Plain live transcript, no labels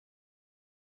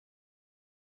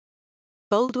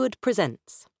Boldwood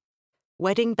presents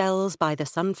Wedding Bells by the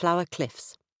Sunflower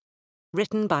Cliffs,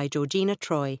 written by Georgina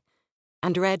Troy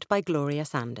and read by Gloria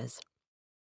Sanders.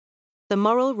 The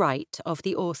moral right of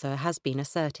the author has been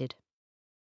asserted.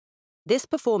 This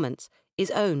performance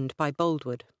is owned by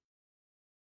Boldwood.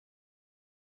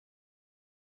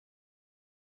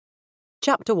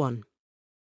 Chapter 1.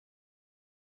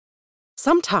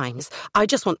 Sometimes I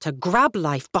just want to grab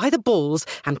life by the balls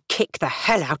and kick the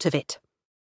hell out of it.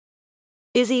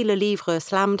 Izzy Lelivre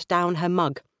slammed down her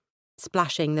mug,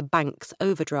 splashing the bank's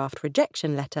overdraft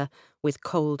rejection letter with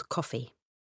cold coffee.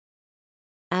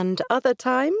 And other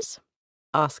times?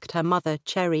 Asked her mother,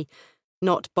 Cherry,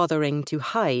 not bothering to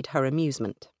hide her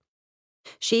amusement.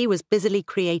 She was busily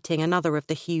creating another of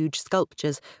the huge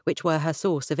sculptures which were her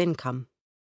source of income.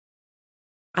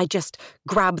 I just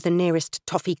grab the nearest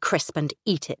toffee crisp and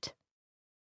eat it.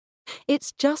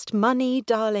 It's just money,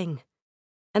 darling.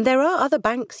 And there are other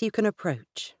banks you can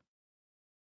approach.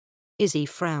 Izzy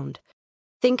frowned,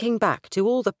 thinking back to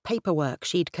all the paperwork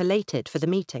she'd collated for the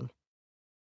meeting.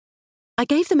 I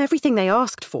gave them everything they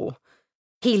asked for.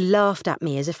 He laughed at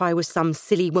me as if I was some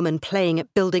silly woman playing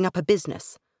at building up a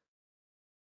business.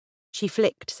 She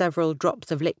flicked several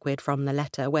drops of liquid from the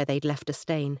letter where they'd left a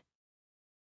stain.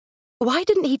 Why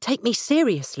didn't he take me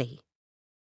seriously?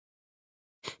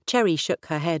 Cherry shook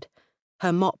her head,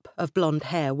 her mop of blonde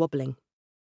hair wobbling.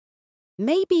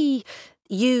 Maybe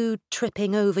you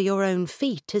tripping over your own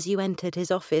feet as you entered his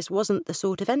office wasn't the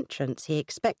sort of entrance he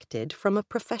expected from a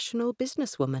professional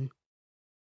businesswoman.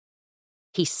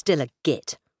 He's still a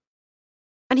git.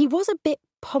 And he was a bit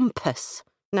pompous,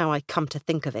 now I come to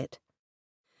think of it.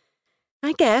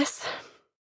 I guess.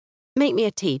 Make me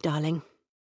a tea, darling.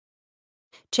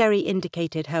 Cherry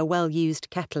indicated her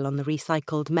well-used kettle on the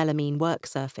recycled melamine work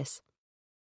surface.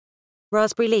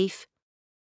 Raspberry leaf?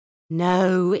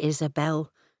 No,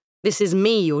 Isabel. This is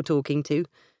me you're talking to.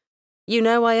 You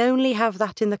know I only have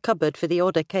that in the cupboard for the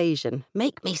odd occasion.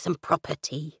 Make me some proper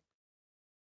tea.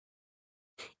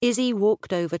 Izzy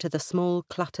walked over to the small,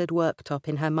 cluttered worktop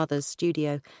in her mother's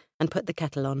studio and put the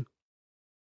kettle on.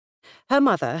 Her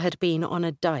mother had been on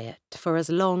a diet for as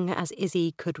long as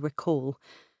Izzy could recall,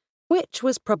 which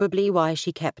was probably why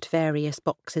she kept various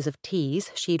boxes of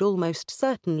teas she'd almost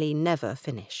certainly never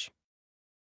finish.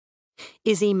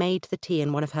 Izzy made the tea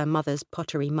in one of her mother's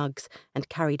pottery mugs and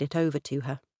carried it over to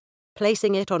her,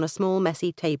 placing it on a small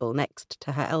messy table next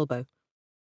to her elbow.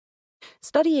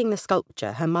 Studying the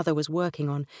sculpture her mother was working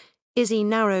on, Izzy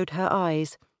narrowed her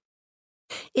eyes.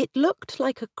 It looked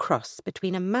like a cross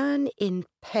between a man in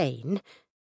pain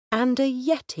and a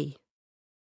yeti.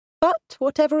 But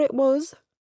whatever it was,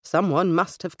 someone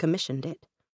must have commissioned it.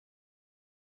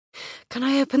 Can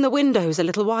I open the windows a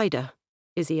little wider?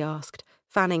 Izzy asked,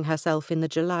 fanning herself in the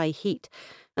July heat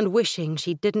and wishing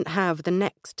she didn't have the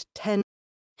next 10.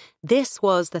 This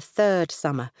was the third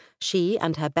summer she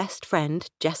and her best friend,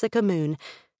 Jessica Moon,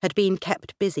 had been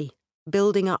kept busy,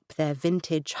 building up their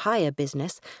vintage hire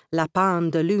business,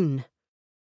 Lapin de Lune.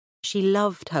 She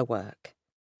loved her work,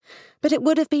 but it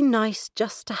would have been nice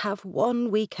just to have one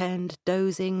weekend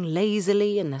dozing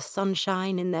lazily in the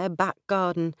sunshine in their back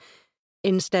garden,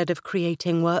 instead of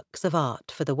creating works of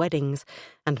art for the weddings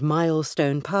and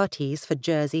milestone parties for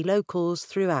Jersey locals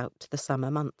throughout the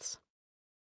summer months.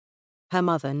 Her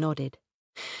mother nodded.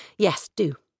 Yes,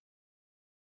 do.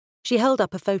 She held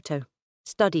up a photo,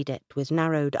 studied it with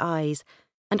narrowed eyes,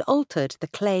 and altered the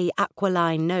clay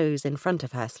aquiline nose in front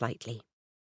of her slightly.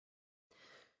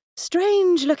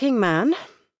 Strange-looking man,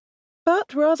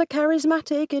 but rather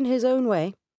charismatic in his own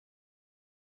way.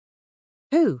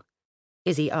 Who?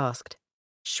 Izzy asked,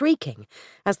 shrieking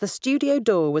as the studio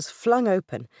door was flung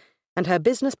open and her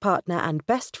business partner and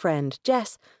best friend,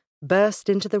 Jess, burst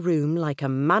into the room like a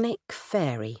manic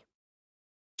fairy.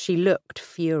 She looked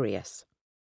furious.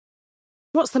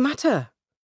 What's the matter?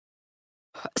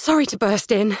 Sorry to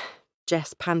burst in,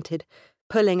 Jess panted,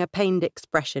 pulling a pained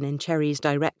expression in Cherry's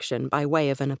direction by way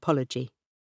of an apology.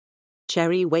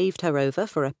 Cherry waved her over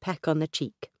for a peck on the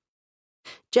cheek.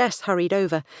 Jess hurried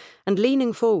over and,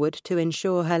 leaning forward to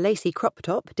ensure her lacy crop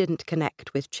top didn't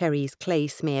connect with Cherry's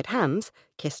clay-smeared hands,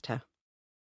 kissed her.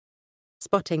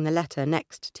 Spotting the letter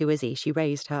next to Izzy, she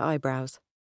raised her eyebrows.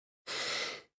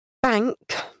 Bank?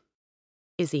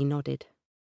 Izzy nodded.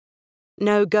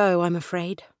 No go, I'm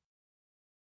afraid.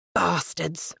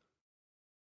 Bastards!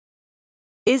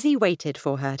 Izzy waited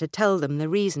for her to tell them the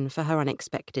reason for her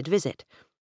unexpected visit,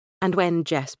 and when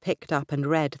Jess picked up and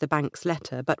read the bank's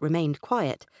letter but remained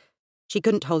quiet, she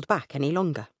couldn't hold back any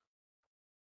longer.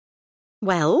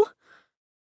 Well?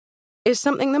 Is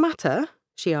something the matter?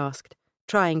 She asked,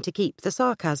 trying to keep the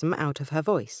sarcasm out of her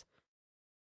voice.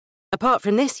 Apart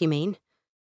from this, you mean?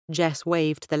 Jess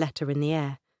waved the letter in the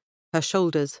air. Her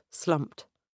shoulders slumped.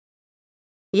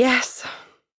 Yes,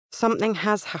 something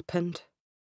has happened.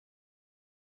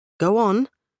 Go on,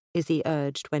 Izzy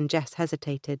urged when Jess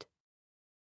hesitated.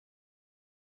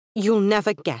 You'll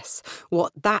never guess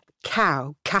what that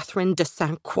cow, Catherine de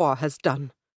Saint-Croix, has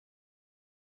done.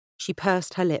 She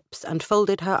pursed her lips and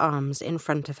folded her arms in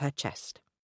front of her chest.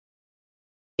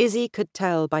 Izzy could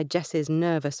tell by Jess's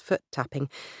nervous foot-tapping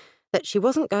that she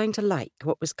wasn't going to like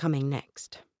what was coming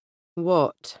next.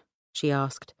 What? She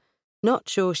asked, not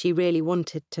sure she really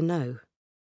wanted to know.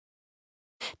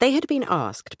 They had been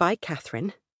asked by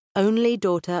Catherine, only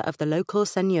daughter of the local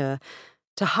seigneur,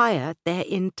 to hire their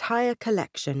entire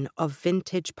collection of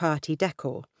vintage party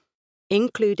decor,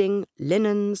 including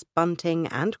linens, bunting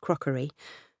and crockery,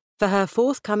 for her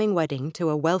forthcoming wedding to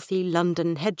a wealthy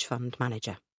London hedge fund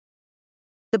manager.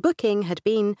 The booking had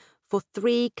been for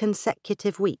 3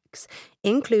 consecutive weeks,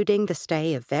 including the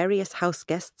stay of various house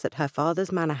guests at her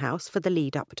father's manor house for the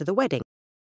lead-up to the wedding.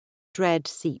 Dread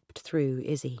seeped through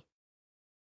Izzy.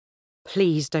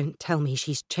 Please don't tell me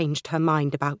she's changed her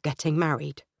mind about getting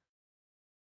married.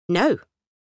 No,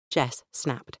 Jess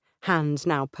snapped, hands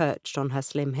now perched on her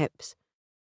slim hips.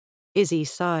 Izzy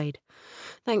sighed.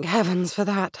 Thank heavens for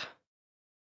that.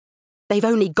 They've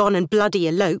only gone and bloody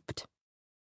eloped.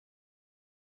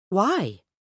 Why?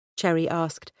 Cherry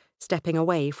asked, stepping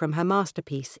away from her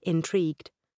masterpiece,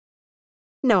 intrigued.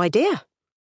 No idea.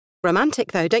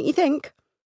 Romantic, though, don't you think?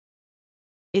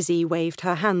 Izzy waved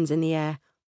her hands in the air.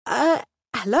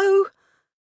 Hello?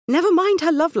 Never mind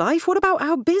her love life, what about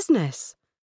our business?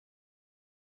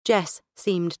 Jess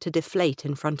seemed to deflate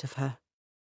in front of her.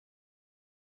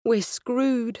 We're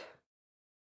screwed.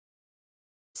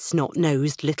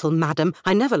 Snot-nosed little madam,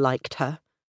 I never liked her.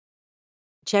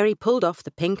 Cherry pulled off the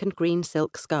pink and green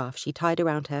silk scarf she tied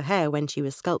around her hair when she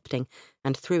was sculpting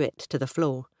and threw it to the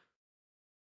floor.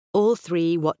 All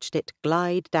 3 watched it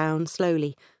glide down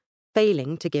slowly,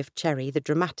 failing to give Cherry the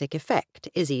dramatic effect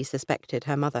Izzy suspected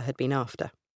her mother had been after.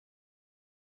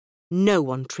 No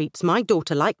one treats my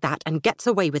daughter like that and gets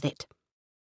away with it.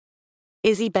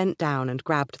 Izzy bent down and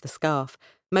grabbed the scarf,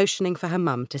 motioning for her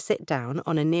mum to sit down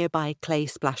on a nearby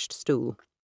clay-splashed stool.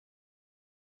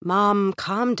 Mum,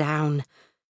 calm down.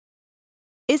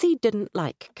 Izzy didn't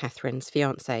like Catherine's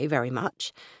fiancé very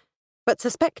much, but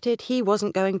suspected he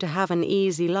wasn't going to have an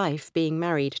easy life being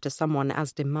married to someone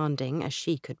as demanding as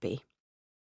she could be.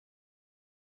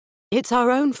 It's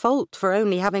our own fault for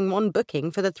only having one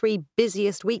booking for the 3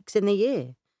 busiest weeks in the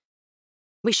year.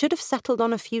 We should have settled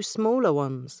on a few smaller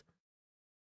ones.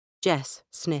 Jess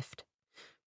sniffed.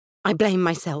 I blame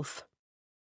myself.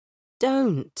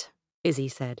 Don't, Izzy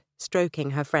said,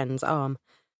 stroking her friend's arm.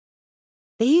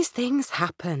 These things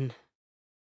happen.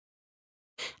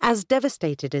 As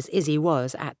devastated as Izzy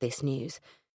was at this news,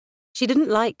 she didn't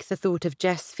like the thought of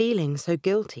Jess feeling so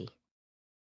guilty.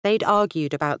 They'd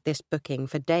argued about this booking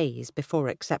for days before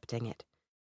accepting it.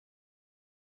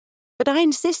 But I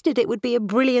insisted it would be a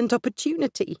brilliant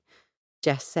opportunity,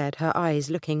 Jess said, her eyes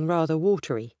looking rather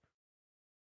watery.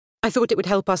 I thought it would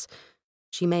help us,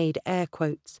 she made air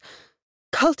quotes,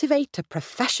 cultivate a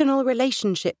professional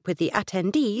relationship with the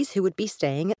attendees who would be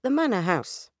staying at the manor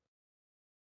house.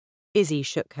 Izzy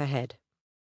shook her head.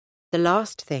 The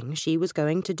last thing she was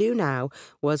going to do now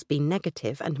was be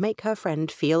negative and make her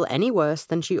friend feel any worse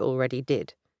than she already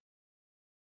did.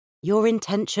 Your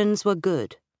intentions were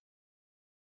good.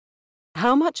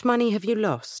 How much money have you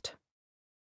lost?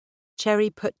 Cherry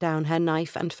put down her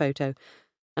knife and photo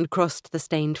and crossed the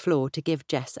stained floor to give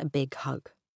Jess a big hug.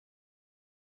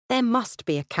 There must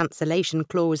be a cancellation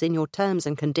clause in your terms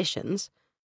and conditions.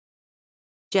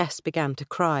 Jess began to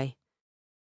cry.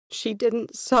 She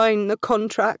didn't sign the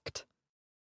contract.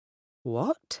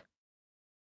 What?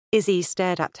 Izzy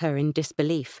stared at her in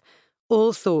disbelief.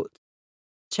 All thoughts.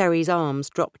 Cherry's arms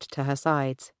dropped to her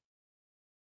sides.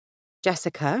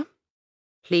 Jessica,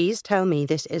 please tell me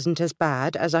this isn't as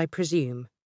bad as I presume.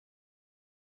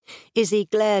 Izzy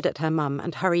glared at her mum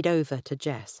and hurried over to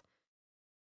Jess.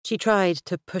 She tried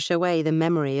to push away the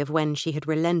memory of when she had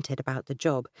relented about the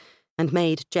job and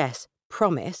made Jess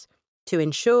promise to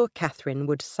ensure Catherine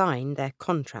would sign their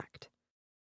contract.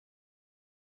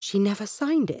 She never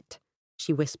signed it,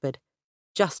 she whispered,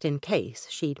 just in case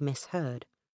she'd misheard.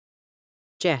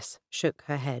 Jess shook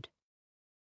her head.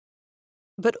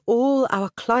 But all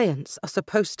our clients are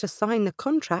supposed to sign the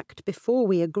contract before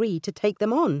we agree to take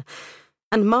them on,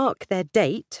 and mark their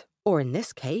date, or in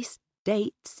this case,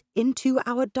 dates, into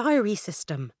our diary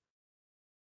system.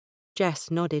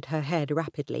 Jess nodded her head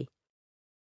rapidly.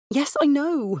 Yes, I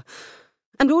know.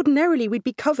 And ordinarily we'd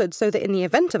be covered so that in the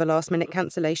event of a last-minute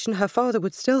cancellation, her father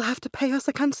would still have to pay us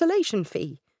a cancellation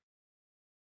fee.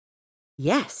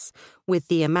 Yes, with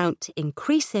the amount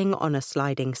increasing on a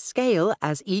sliding scale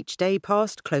as each day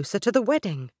passed closer to the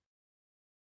wedding.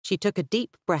 She took a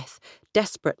deep breath,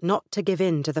 desperate not to give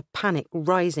in to the panic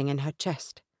rising in her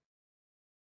chest.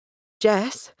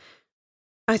 Jess,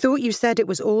 I thought you said it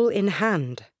was all in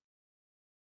hand.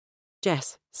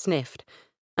 Jess sniffed,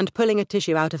 and pulling a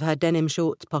tissue out of her denim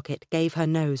shorts pocket gave her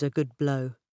nose a good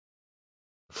blow.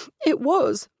 It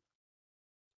was.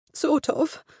 Sort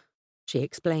of, she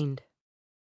explained.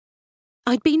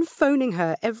 I'd been phoning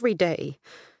her every day,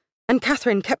 and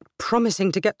Catherine kept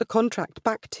promising to get the contract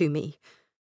back to me.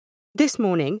 This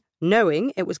morning,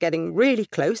 knowing it was getting really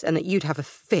close and that you'd have a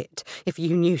fit if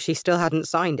you knew she still hadn't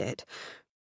signed it,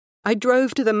 I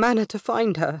drove to the manor to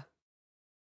find her.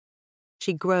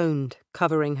 She groaned,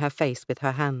 covering her face with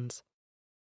her hands.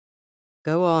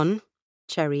 Go on,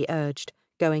 Cherry urged,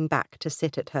 going back to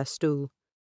sit at her stool.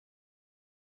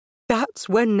 That's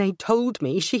when they told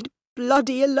me she'd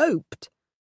bloody eloped.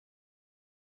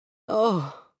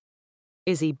 Oh,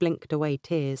 Izzy blinked away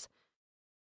tears.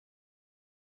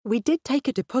 We did take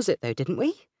a deposit though, didn't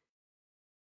we?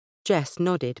 Jess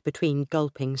nodded between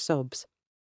gulping sobs.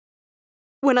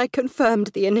 When I confirmed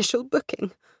the initial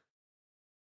booking.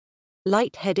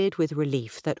 Light-headed with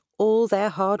relief that all their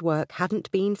hard work hadn't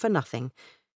been for nothing,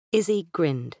 Izzy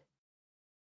grinned.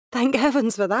 Thank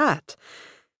heavens for that.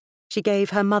 She gave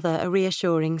her mother a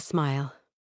reassuring smile.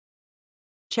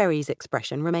 Cherry's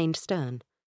expression remained stern.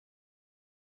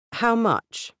 How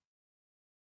much?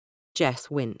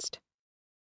 Jess winced.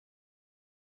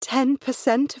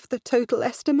 10% of the total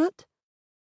estimate?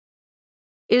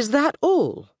 Is that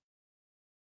all?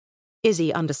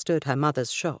 Izzy understood her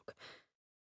mother's shock.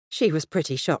 She was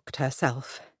pretty shocked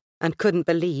herself, and couldn't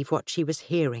believe what she was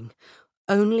hearing.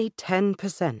 Only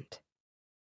 10%.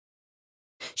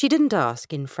 She didn't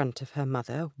ask in front of her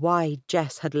mother why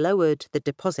Jess had lowered the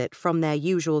deposit from their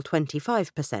usual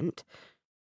 25%.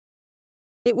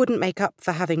 It wouldn't make up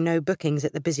for having no bookings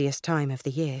at the busiest time of the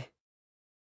year.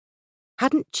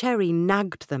 Hadn't Cherry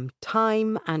nagged them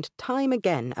time and time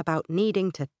again about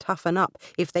needing to toughen up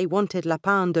if they wanted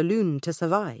Lapin de Lune to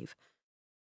survive?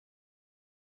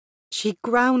 She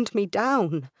ground me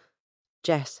down,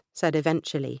 Jess said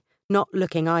eventually, not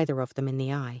looking either of them in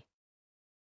the eye.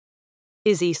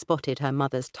 Izzy spotted her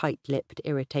mother's tight-lipped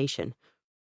irritation,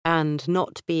 and,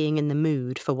 not being in the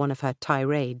mood for one of her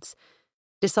tirades,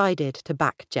 decided to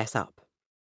back Jess up.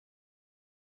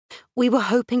 We were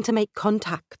hoping to make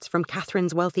contacts from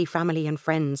Catherine's wealthy family and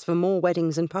friends for more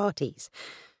weddings and parties,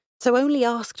 so only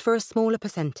asked for a smaller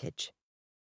percentage,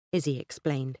 Izzy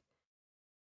explained.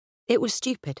 It was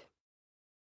stupid.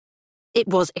 It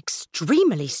was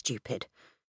extremely stupid,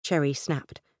 Cherry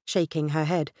snapped, shaking her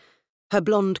head, her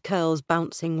blonde curls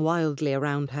bouncing wildly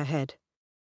around her head.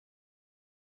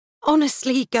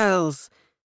 Honestly, girls,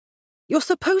 you're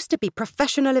supposed to be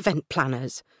professional event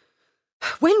planners.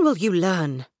 When will you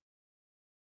learn?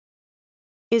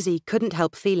 Izzy couldn't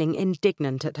help feeling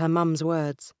indignant at her mum's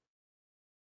words.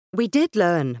 We did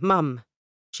learn, Mum,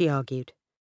 she argued.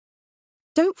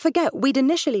 Don't forget we'd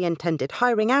initially intended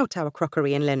hiring out our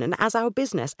crockery and linen as our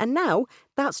business, and now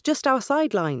that's just our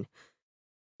sideline.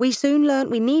 We soon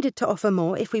learnt we needed to offer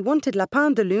more if we wanted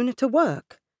Lapin de Lune to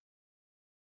work.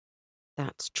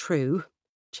 That's true,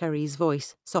 Cherry's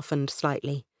voice softened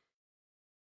slightly.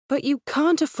 But you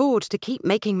can't afford to keep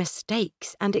making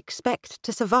mistakes and expect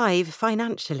to survive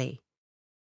financially.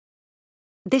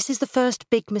 This is the first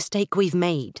big mistake we've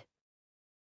made.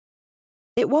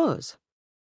 It was.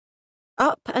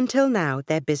 Up until now,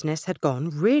 their business had gone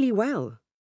really well.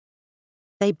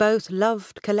 They both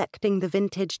loved collecting the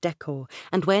vintage decor,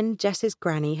 and when Jess's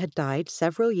granny had died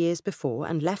several years before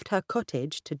and left her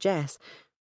cottage to Jess,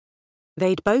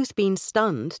 they'd both been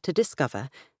stunned to discover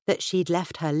that she'd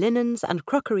left her linens and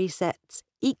crockery sets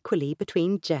equally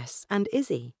between Jess and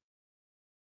Izzy.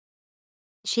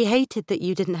 She hated that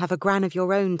you didn't have a gran of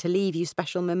your own to leave you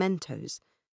special mementos,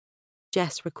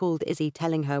 Jess recalled Izzy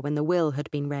telling her when the will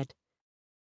had been read.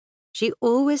 She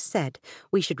always said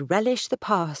we should relish the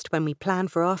past when we plan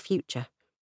for our future,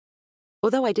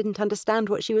 although I didn't understand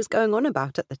what she was going on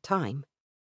about at the time.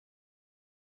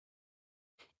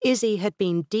 Izzy had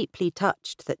been deeply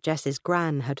touched that Jess's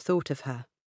gran had thought of her.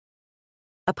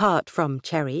 Apart from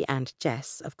Cherry and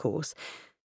Jess, of course,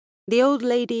 the old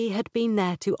lady had been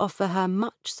there to offer her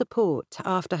much support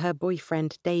after her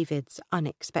boyfriend David's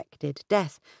unexpected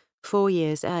death 4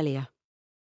 years earlier.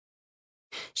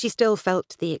 She still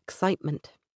felt the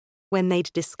excitement when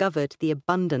they'd discovered the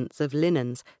abundance of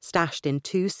linens stashed in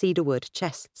 2 cedarwood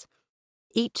chests,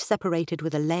 each separated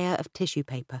with a layer of tissue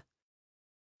paper.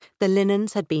 The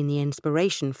linens had been the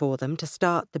inspiration for them to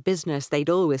start the business they'd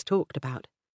always talked about.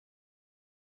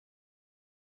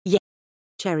 "Yes,"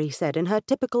 Cherry said in her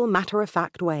typical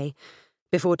matter-of-fact way,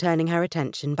 before turning her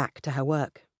attention back to her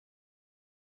work.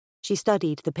 She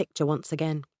studied the picture once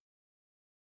again.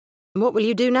 "What will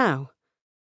you do now?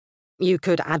 You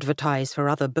could advertise for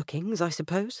other bookings, I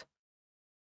suppose."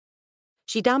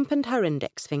 She dampened her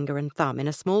index finger and thumb in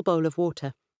a small bowl of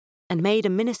water and made a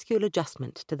minuscule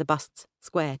adjustment to the bust's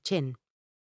square chin.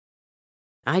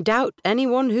 "I doubt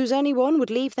anyone who's anyone would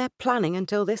leave their planning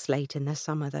until this late in the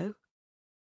summer, though."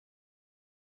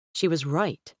 She was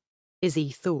right,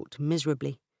 Izzy thought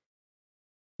miserably.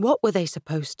 What were they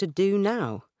supposed to do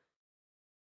now?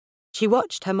 She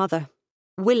watched her mother,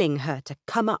 willing her to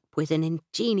come up with an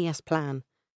ingenious plan.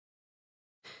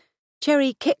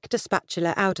 Cherry kicked a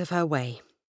spatula out of her way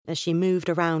as she moved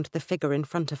around the figure in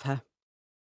front of her.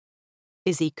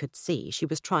 Izzy could see she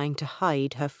was trying to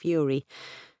hide her fury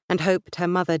and hoped her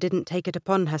mother didn't take it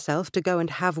upon herself to go and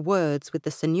have words with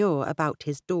the seigneur about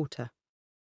his daughter.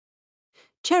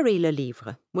 Cherry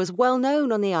Lelivre was well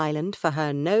known on the island for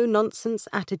her no-nonsense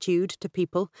attitude to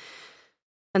people,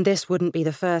 and this wouldn't be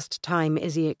the first time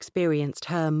Izzy experienced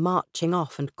her marching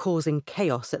off and causing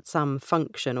chaos at some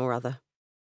function or other.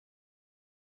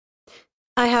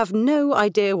 "I have no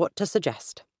idea what to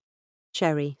suggest,"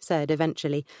 Cherry said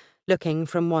eventually, looking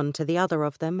from one to the other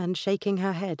of them and shaking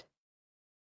her head.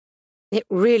 "It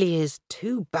really is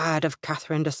too bad of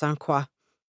Catherine de Saint-Croix.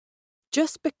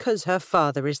 Just because her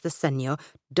father is the seigneur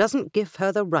doesn't give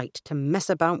her the right to mess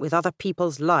about with other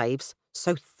people's lives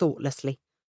so thoughtlessly."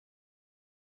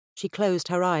 She closed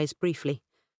her eyes briefly.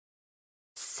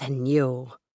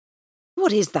 "Seigneur?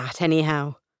 What is that,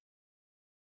 anyhow?"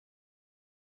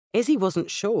 Izzy wasn't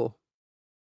sure.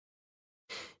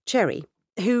 Cherry,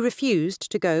 who refused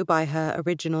to go by her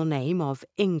original name of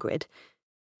Ingrid,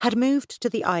 had moved to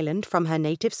the island from her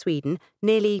native Sweden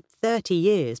nearly 30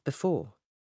 years before.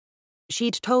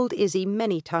 She'd told Izzy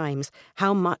many times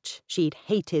how much she'd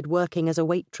hated working as a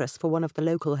waitress for one of the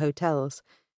local hotels.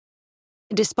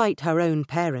 Despite her own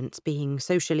parents being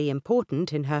socially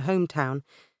important in her hometown,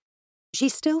 she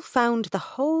still found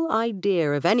the whole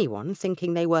idea of anyone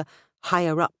thinking they were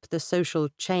higher up the social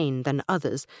chain than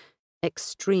others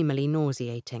extremely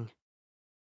nauseating.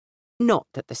 Not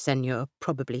that the seigneur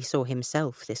probably saw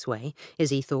himself this way,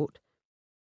 Izzy thought.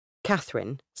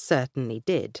 Catherine certainly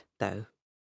did, though.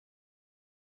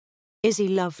 Izzy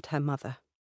loved her mother.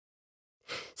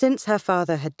 Since her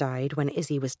father had died when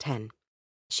Izzy was 10,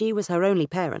 she was her only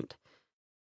parent.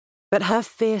 But her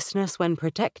fierceness when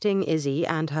protecting Izzy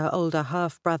and her older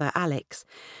half-brother Alex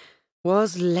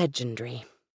was legendary.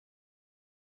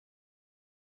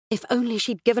 "If only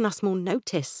she'd given us more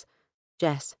notice,"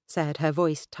 Jess said, her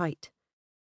voice tight.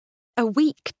 "A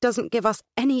week doesn't give us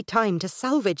any time to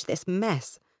salvage this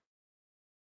mess."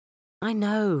 "I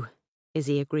know,"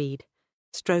 Izzy agreed,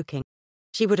 stroking.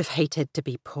 She would have hated to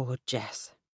be poor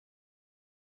Jess.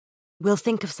 "We'll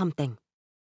think of something.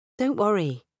 Don't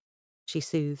worry," she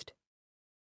soothed.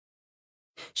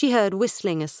 She heard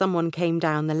whistling as someone came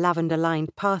down the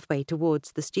lavender-lined pathway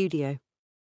towards the studio.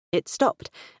 It stopped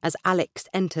as Alex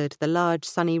entered the large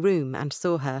sunny room and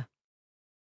saw her.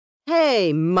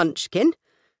 "Hey, Munchkin!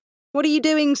 What are you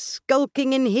doing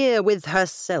skulking in here with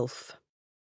herself?"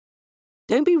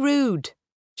 "Don't be rude,"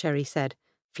 Cherry said,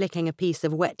 flicking a piece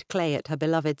of wet clay at her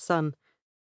beloved son.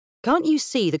 "Can't you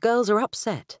see the girls are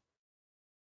upset?"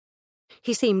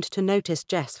 He seemed to notice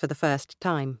Jess for the first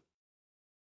time.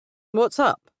 "What's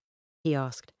up?" he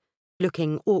asked,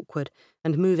 looking awkward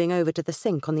and moving over to the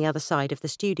sink on the other side of the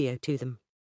studio to them.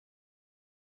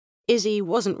 Izzy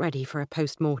wasn't ready for a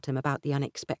post-mortem about the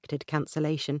unexpected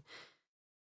cancellation.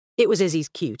 It was Izzy's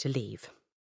cue to leave.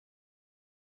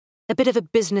 "A bit of a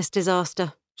business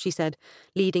disaster," she said,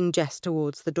 leading Jess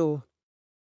towards the door.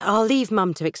 "I'll leave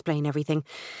Mum to explain everything.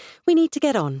 We need to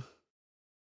get on."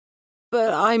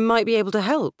 "But I might be able to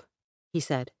help," he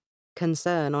said,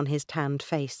 concern on his tanned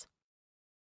face.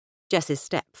 Jess's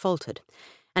step faltered,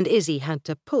 and Izzy had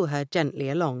to pull her gently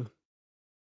along.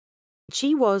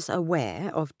 She was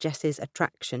aware of Jess's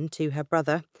attraction to her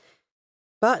brother,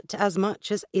 but as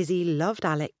much as Izzy loved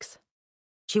Alex,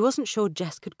 she wasn't sure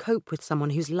Jess could cope with someone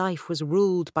whose life was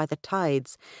ruled by the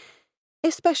tides,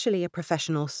 especially a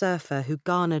professional surfer who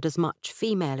garnered as much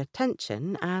female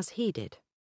attention as he did.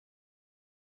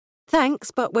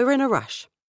 "Thanks, but we're in a rush,"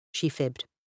 she fibbed.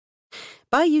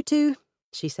 "Bye, you two,"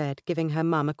 she said, giving her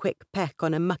mum a quick peck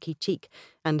on a mucky cheek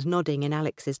and nodding in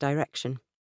Alex's direction.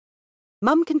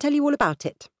 "Mum can tell you all about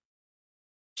it."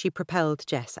 She propelled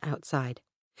Jess outside.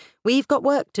 "We've got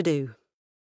work to do."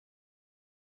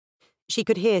 She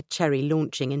could hear Cherry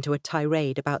launching into a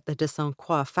tirade about the de Saint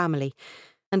Croix family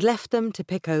and left them to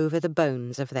pick over the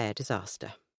bones of their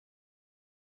disaster.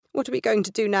 "What are we going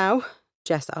to do now?"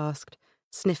 Jess asked,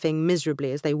 sniffing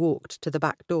miserably as they walked to the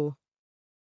back door.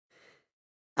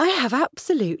 "I have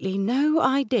absolutely no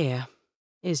idea,"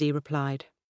 Izzy replied.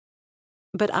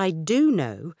 "But I do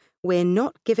know we're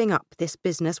not giving up this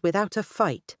business without a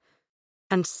fight,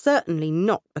 and certainly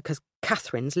not because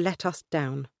Catherine's let us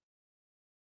down."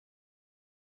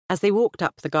 As they walked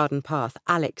up the garden path,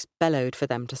 Alex bellowed for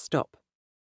them to stop.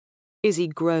 Izzy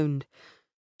groaned.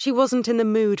 She wasn't in the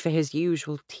mood for his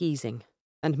usual teasing,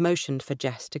 and motioned for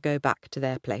Jess to go back to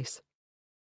their place.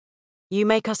 "You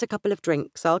make us a couple of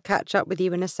drinks. I'll catch up with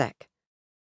you in a sec."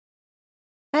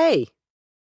 "Hey,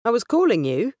 I was calling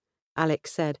you,"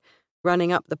 Alex said,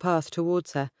 running up the path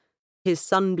towards her, his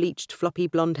sun-bleached floppy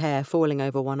blonde hair falling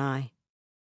over one eye.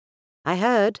 "I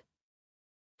heard."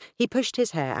 He pushed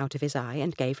his hair out of his eye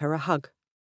and gave her a hug.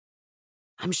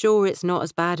 "I'm sure it's not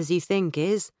as bad as you think,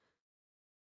 Iz."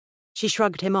 She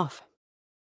shrugged him off.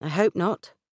 "I hope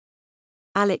not."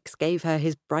 Alex gave her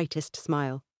his brightest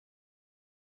smile.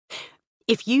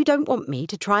 "If you don't want me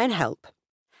to try and help,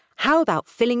 how about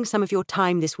filling some of your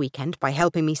time this weekend by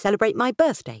helping me celebrate my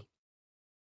birthday?"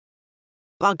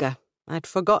 "Bugger, I'd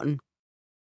forgotten."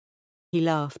 He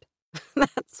laughed.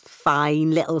 "That's fine,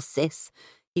 little sis,"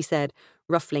 he said,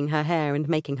 ruffling her hair and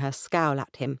making her scowl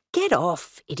at him. "Get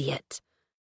off, idiot."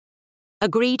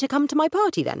 "Agree to come to my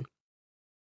party, then?"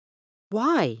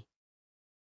 "Why?"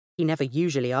 He never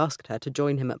usually asked her to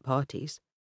join him at parties.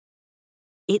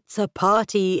 "It's a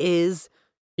party, Iz.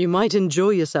 You might enjoy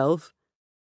yourself."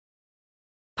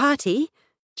 "Party?"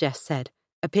 Jess said,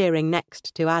 appearing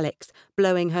next to Alex,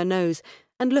 blowing her nose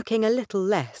and looking a little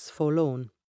less forlorn.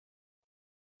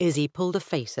 Izzy pulled a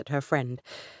face at her friend.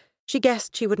 She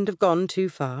guessed she wouldn't have gone too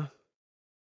far.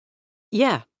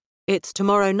 "Yeah, it's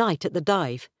tomorrow night at the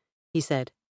dive," he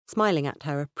said, smiling at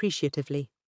her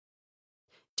appreciatively.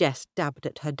 Jess dabbed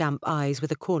at her damp eyes with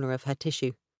a corner of her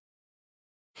tissue.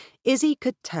 Izzy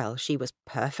could tell she was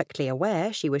perfectly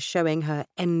aware she was showing her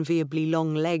enviably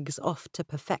long legs off to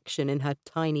perfection in her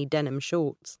tiny denim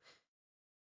shorts.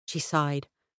 She sighed,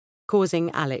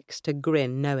 causing Alex to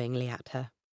grin knowingly at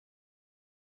her.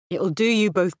 "It'll do you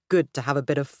both good to have a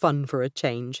bit of fun for a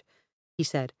change," he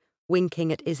said, winking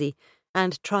at Izzy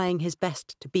and trying his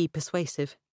best to be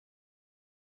persuasive.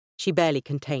 She barely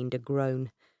contained a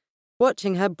groan.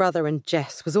 Watching her brother and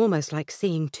Jess was almost like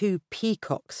seeing two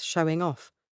peacocks showing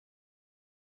off.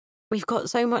 "We've got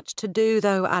so much to do,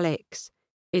 though, Alex,"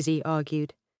 Izzy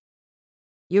argued.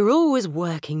 "You're always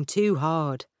working too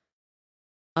hard."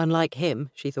 Unlike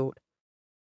him, she thought.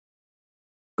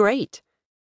 "Great.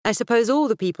 I suppose all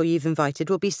the people you've invited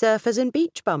will be surfers and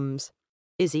beach bums,"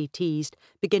 Izzy teased,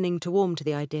 beginning to warm to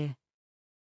the idea.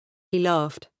 He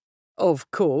laughed.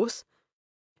 "Of course.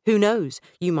 Who knows,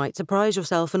 you might surprise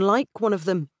yourself and like one of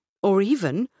them. Or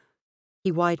even,"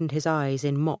 he widened his eyes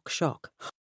in mock shock,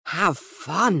 "have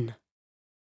fun."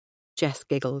 Jess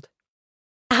giggled.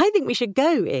 "I think we should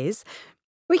go, Iz.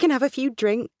 We can have a few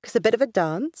drinks, a bit of a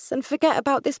dance, and forget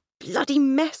about this bloody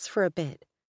mess for a bit."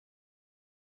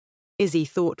 Izzy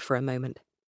thought for a moment.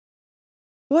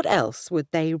 What else would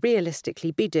they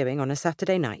realistically be doing on a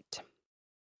Saturday night?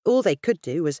 All they could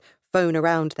do was phone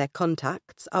around their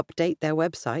contacts, update their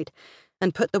website,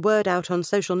 and put the word out on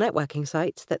social networking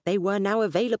sites that they were now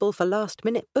available for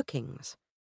last-minute bookings.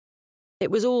 It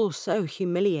was all so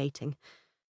humiliating,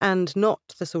 and not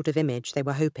the sort of image they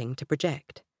were hoping to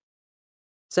project.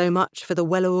 So much for the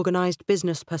well-organised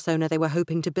business persona they were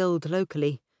hoping to build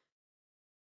locally.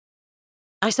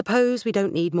 "I suppose we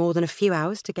don't need more than a few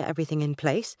hours to get everything in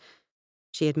place,"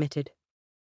 she admitted.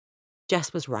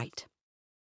 Jess was right.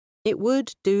 It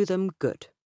would do them good.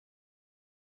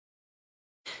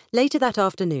 Later that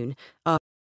afternoon,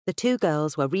 the two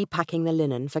girls were repacking the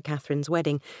linen for Catherine's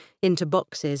wedding into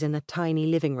boxes in the tiny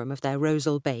living room of their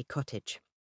Rosal Bay cottage.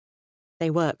 They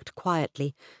worked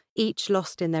quietly, each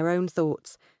lost in their own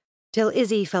thoughts, till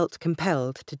Izzy felt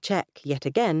compelled to check yet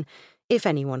again if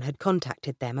anyone had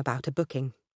contacted them about a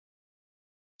booking.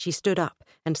 She stood up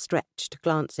and stretched,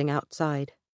 glancing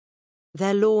outside.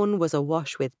 Their lawn was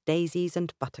awash with daisies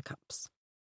and buttercups.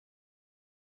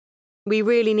 "We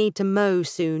really need to mow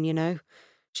soon, you know,"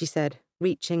 she said,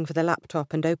 reaching for the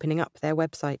laptop and opening up their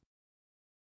website.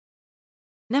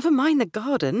 "Never mind the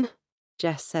garden,"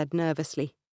 Jess said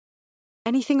nervously.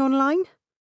 "Anything online?"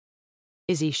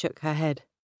 Izzy shook her head.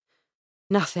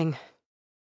 "Nothing."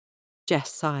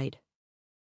 Jess sighed.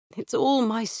 "It's all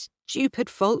my stupid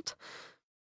fault.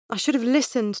 I should have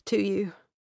listened to you."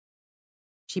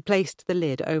 She placed the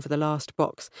lid over the last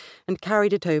box and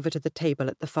carried it over to the table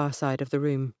at the far side of the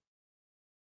room.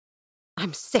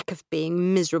 "I'm sick of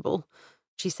being miserable,"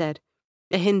 she said,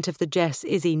 a hint of the Jess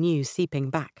Izzy knew seeping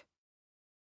back.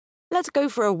 "Let's go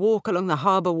for a walk along the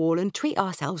harbour wall and treat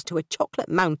ourselves to a chocolate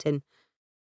mountain."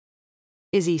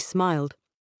 Izzy smiled,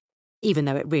 even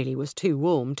though it really was too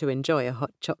warm to enjoy a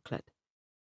hot chocolate.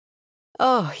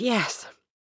 "Oh, yes,"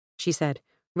 she said,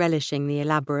 relishing the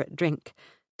elaborate drink,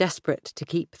 desperate to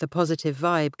keep the positive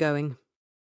vibe going.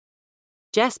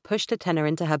 Jess pushed a tenner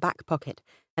into her back pocket,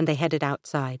 and they headed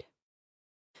outside.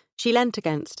 She leant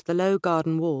against the low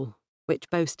garden wall,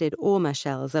 which boasted ormer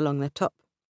shells along the top.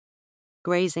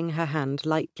 Grazing her hand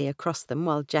lightly across them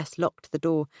while Jess locked the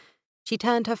door, she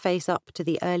turned her face up to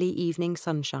the early evening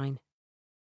sunshine.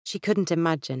 She couldn't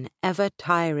imagine ever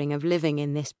tiring of living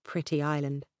in this pretty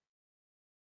island.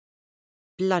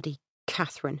 "Bloody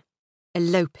Catherine,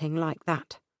 eloping like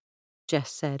that,"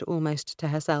 Jess said almost to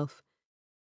herself.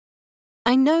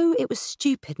 "I know it was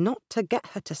stupid not to get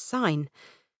her to sign,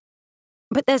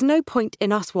 but there's no point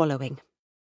in us wallowing."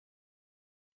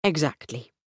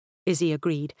 "Exactly," Izzy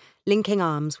agreed, linking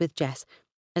arms with Jess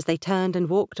as they turned and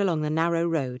walked along the narrow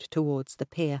road towards the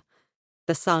pier,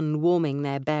 the sun warming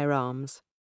their bare arms.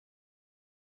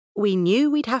 "We knew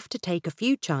we'd have to take a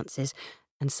few chances,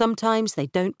 and sometimes they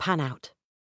don't pan out.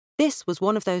 This was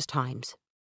one of those times."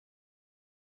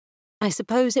 "I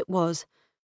suppose it was,"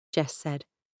 Jess said,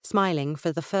 smiling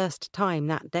for the first time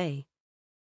that day.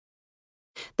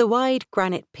 The wide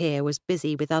granite pier was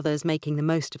busy with others making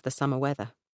the most of the summer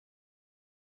weather.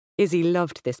 Izzy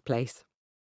loved this place,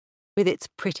 with its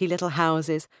pretty little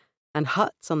houses and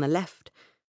huts on the left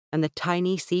and the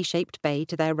tiny C-shaped bay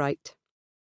to their right.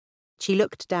 She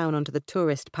looked down onto the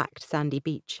tourist-packed sandy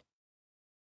beach.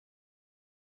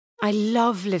 "I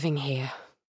love living here,"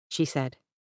 she said,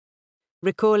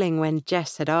 recalling when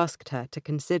Jess had asked her to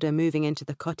consider moving into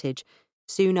the cottage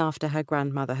soon after her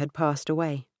grandmother had passed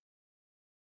away.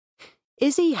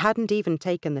 Izzy hadn't even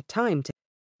taken the time to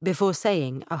before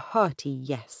saying a hearty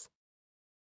yes.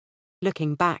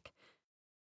 Looking back,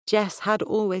 Jess had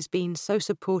always been so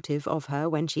supportive of her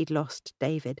when she'd lost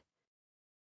David.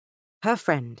 Her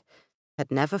friend had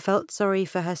never felt sorry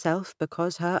for herself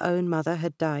because her own mother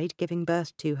had died giving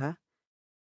birth to her.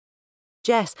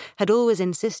 Jess had always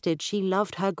insisted she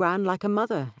loved her gran like a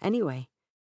mother anyway.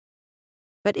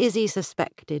 But Izzy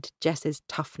suspected Jess's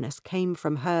toughness came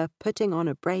from her putting on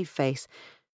a brave face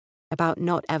about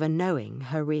not ever knowing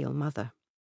her real mother.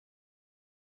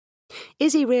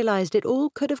 Izzy realised it all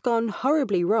could have gone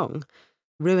horribly wrong,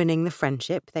 ruining the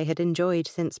friendship they had enjoyed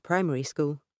since primary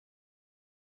school.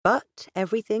 But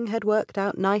everything had worked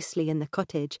out nicely in the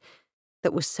cottage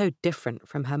that was so different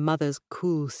from her mother's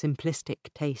cool,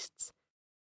 simplistic tastes.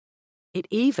 It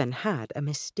even had a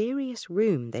mysterious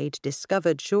room they'd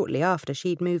discovered shortly after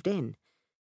she'd moved in.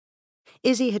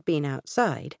 Izzy had been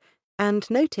outside and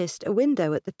noticed a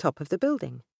window at the top of the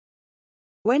building.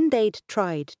 When they'd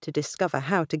tried to discover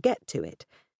how to get to it,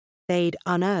 they'd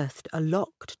unearthed a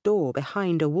locked door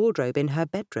behind a wardrobe in her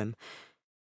bedroom.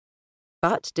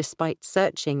 But despite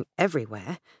searching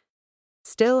everywhere,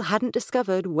 still hadn't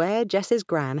discovered where Jess's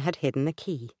gran had hidden the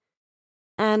key.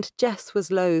 And Jess was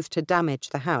loath to damage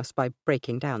the house by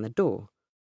breaking down the door.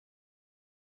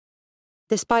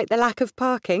 "Despite the lack of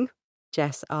parking?"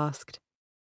 Jess asked.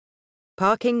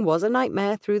 Parking was a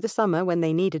nightmare through the summer when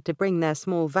they needed to bring their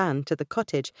small van to the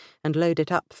cottage and load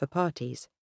it up for parties.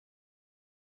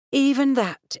 "Even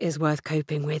that is worth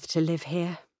coping with to live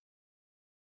here."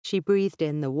 She breathed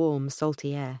in the warm,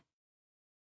 salty air.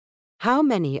 How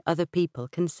many other people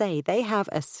can say they have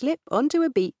a slip onto a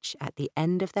beach at the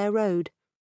end of their road?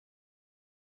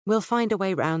 "We'll find a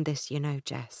way round this, you know,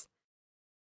 Jess."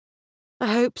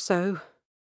 "I hope so."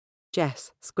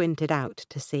 Jess squinted out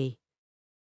to sea.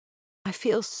 "I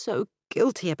feel so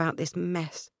guilty about this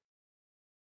mess."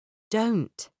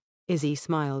 "Don't," Izzy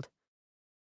smiled.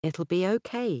 "It'll be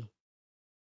okay."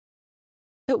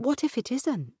 "But what if it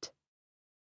isn't?"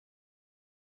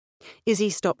 Izzy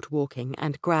stopped walking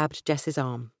and grabbed Jess's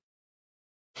arm.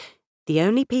 "The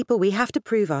only people we have to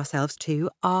prove ourselves to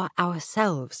are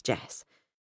ourselves, Jess.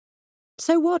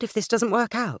 So what if this doesn't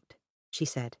work out?" she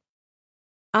said.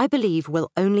 "I believe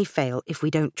we'll only fail if we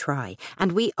don't try,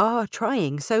 and we are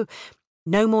trying, so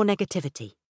no more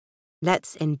negativity.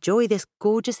 Let's enjoy this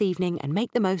gorgeous evening and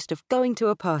make the most of going to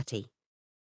a party."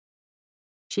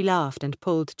 She laughed and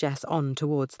pulled Jess on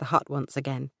towards the hut once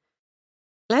again.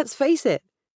 "Let's face it,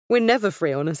 we're never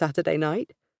free on a Saturday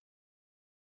night."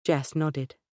 Jess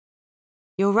nodded.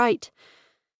 "You're right.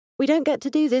 We don't get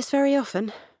to do this very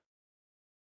often."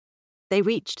 They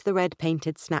reached the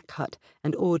red-painted snack hut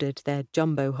and ordered their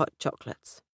jumbo hot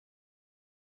chocolates.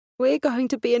 "We're going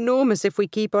to be enormous if we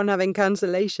keep on having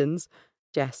cancellations,"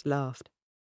 Jess laughed.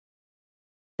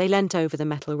 They leant over the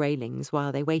metal railings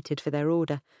while they waited for their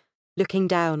order, looking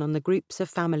down on the groups of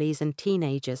families and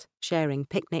teenagers sharing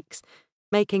picnics,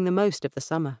 making the most of the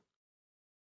summer.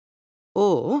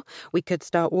 "Or we could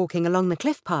start walking along the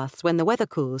cliff paths when the weather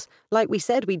cools, like we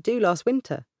said we'd do last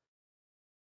winter."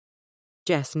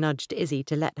 Jess nudged Izzy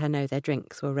to let her know their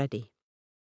drinks were ready.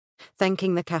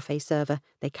 Thanking the cafe server,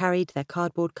 they carried their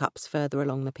cardboard cups further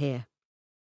along the pier.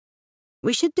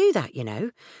 "We should do that, you know.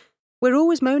 We're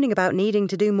always moaning about needing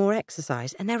to do more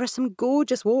exercise, and there are some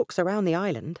gorgeous walks around the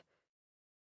island."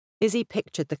 Izzy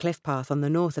pictured the cliff path on the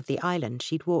north of the island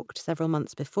she'd walked several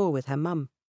months before with her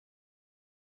mum.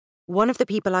 "One of the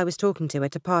people I was talking to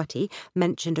at a party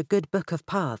mentioned a good book of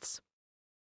paths."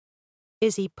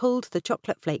 Izzy pulled the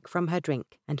chocolate flake from her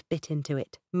drink and bit into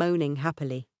it, moaning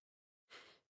happily.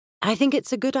 "I think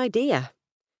it's a good idea.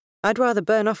 I'd rather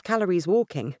burn off calories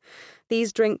walking.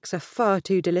 These drinks are far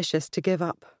too delicious to give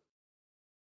up."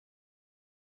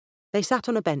 They sat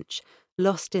on a bench,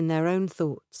 lost in their own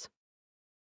thoughts.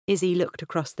 Izzy looked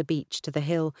across the beach to the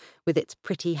hill, with its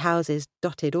pretty houses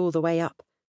dotted all the way up,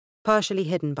 partially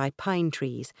hidden by pine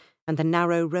trees and the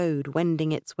narrow road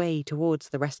wending its way towards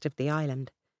the rest of the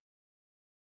island.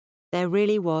 There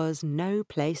really was no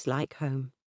place like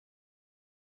home.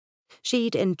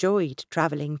 She'd enjoyed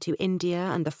travelling to India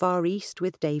and the Far East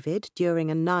with David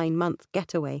during a 9-month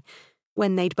getaway,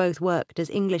 when they'd both worked as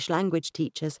English language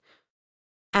teachers,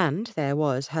 and there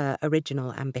was her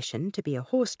original ambition to be a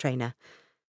horse trainer.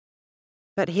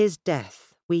 But his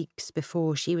death, weeks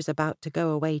before she was about to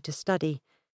go away to study,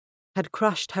 had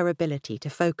crushed her ability to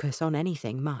focus on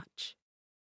anything much.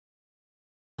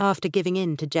 After giving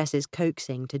in to Jess's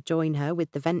coaxing to join her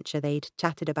with the venture they'd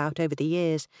chatted about over the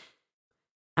years,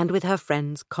 and with her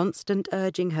friends' constant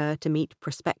urging her to meet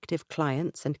prospective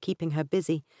clients and keeping her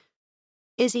busy,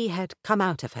 Izzy had come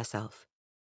out of herself.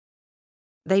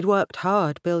 They'd worked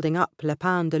hard building up Le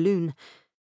Pain de Lune,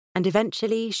 and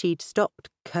eventually she'd stopped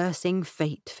cursing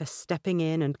fate for stepping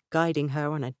in and guiding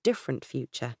her on a different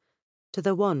future to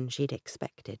the one she'd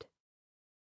expected.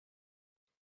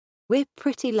 "We're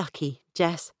pretty lucky,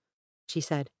 Jess," she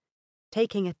said,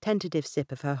 taking a tentative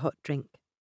sip of her hot drink.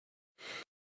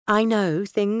 "I know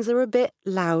things are a bit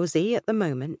lousy at the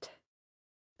moment,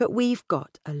 but we've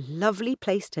got a lovely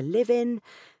place to live in,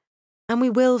 and we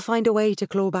will find a way to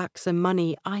claw back some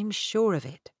money, I'm sure of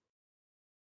it."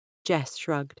 Jess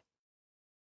shrugged.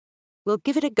 "We'll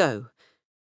give it a go,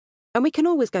 and we can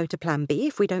always go to Plan B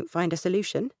if we don't find a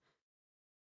solution."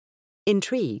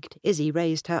 Intrigued, Izzy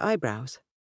raised her eyebrows.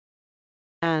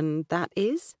 "And that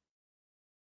is?"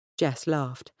 Jess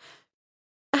laughed.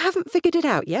 "I haven't figured it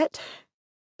out yet,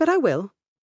 but I will."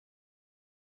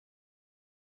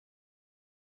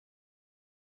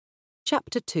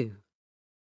 Chapter 2.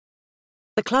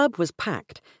 The club was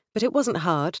packed, but it wasn't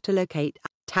hard to locate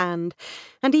tanned,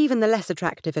 and even the less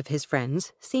attractive of his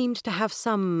friends seemed to have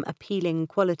some appealing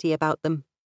quality about them.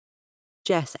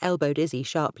 Jess elbowed Izzy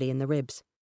sharply in the ribs.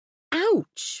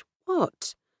 "Ouch!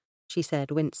 What?" she said,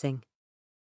 wincing.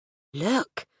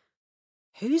 "Look!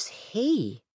 Who's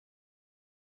he?"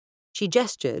 She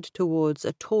gestured towards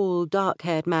a tall,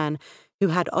 dark-haired man who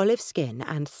had olive skin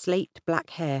and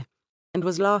slate-black hair, and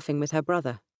was laughing with her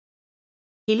brother.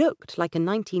 He looked like a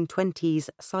 1920s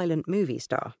silent movie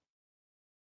star.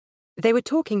 They were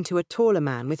talking to a taller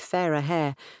man with fairer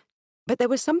hair, but there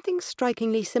was something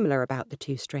strikingly similar about the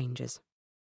two strangers.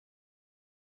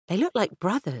 "They look like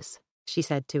brothers," she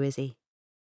said to Izzy.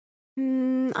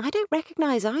 I don't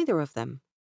recognise either of them."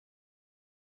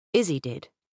 Izzy did.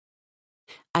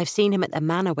 "I've seen him at the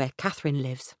manor where Catherine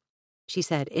lives," she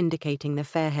said, indicating the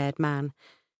fair-haired man.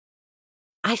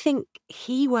 "I think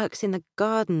he works in the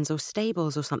gardens or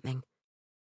stables or something."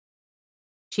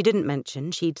 She didn't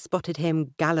mention she'd spotted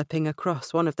him galloping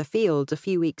across one of the fields a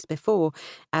few weeks before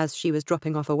as she was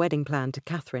dropping off a wedding plan to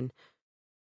Catherine.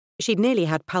 She'd nearly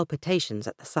had palpitations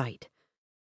at the sight.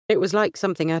 It was like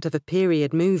something out of a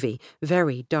period movie,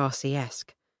 very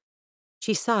Darcy-esque.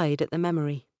 She sighed at the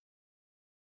memory.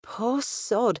 "Poor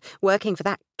sod, working for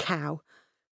that cow.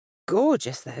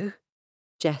 Gorgeous, though,"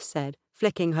 Jess said,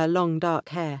 flicking her long dark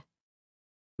hair.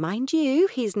 "Mind you,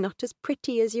 he's not as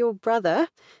pretty as your brother.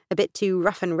 A bit too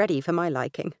rough and ready for my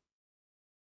liking."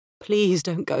 "Please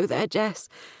don't go there, Jess.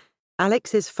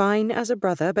 Alex is fine as a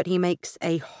brother, but he makes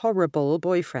a horrible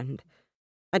boyfriend.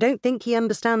 I don't think he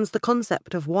understands the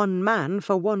concept of one man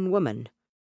for one woman."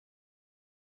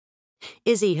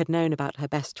 Izzy had known about her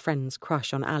best friend's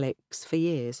crush on Alex for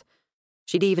years.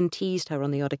 She'd even teased her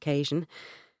on the odd occasion,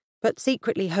 but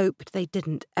secretly hoped they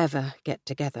didn't ever get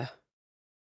together.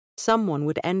 Someone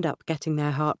would end up getting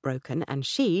their heart broken, and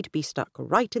she'd be stuck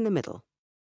right in the middle.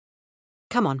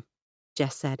 "Come on,"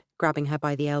 Jess said, grabbing her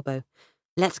by the elbow.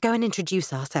 "Let's go and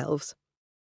introduce ourselves."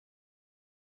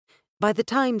 By the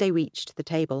time they reached the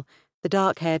table, the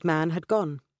dark-haired man had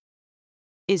gone.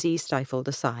 Izzy stifled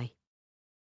a sigh.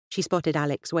 She spotted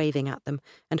Alex waving at them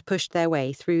and pushed their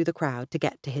way through the crowd to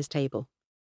get to his table.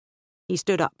 He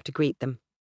stood up to greet them.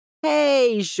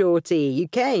 "Hey, Shorty, you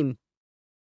came."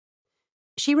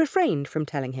 She refrained from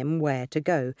telling him where to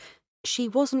go. She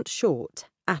wasn't short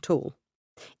at all.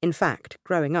 In fact,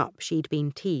 growing up, she'd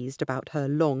been teased about her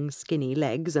long, skinny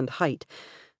legs and height,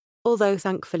 although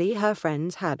thankfully her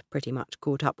friends had pretty much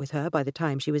caught up with her by the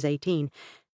time she was 18,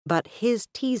 but his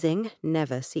teasing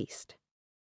never ceased.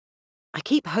 "I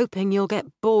keep hoping you'll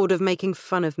get bored of making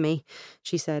fun of me,"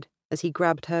 she said, as he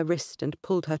grabbed her wrist and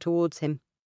pulled her towards him.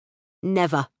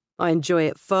 "Never. I enjoy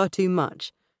it far too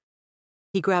much."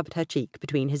 He grabbed her cheek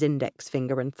between his index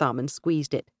finger and thumb and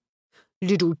squeezed it.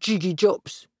 "Little cheeky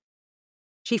chops."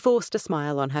 She forced a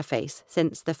smile on her face,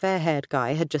 since the fair-haired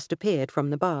guy had just appeared from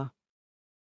the bar.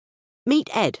 "Meet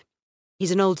Ed.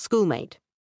 He's an old schoolmate,"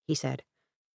 he said.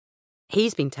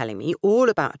 "He's been telling me all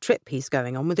about a trip he's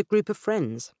going on with a group of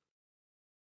friends."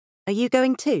 "Are you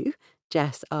going too?"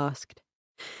 Jess asked.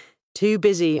 "Too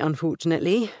busy,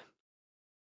 unfortunately."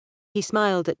 He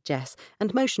smiled at Jess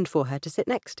and motioned for her to sit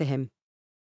next to him.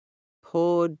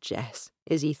 Poor Jess,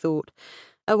 Izzy thought,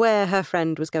 aware her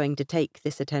friend was going to take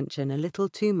this attention a little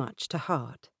too much to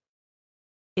heart.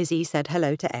 Izzy said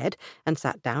hello to Ed and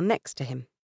sat down next to him.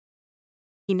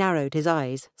 He narrowed his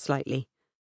eyes slightly.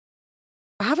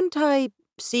 "Haven't I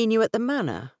seen you at the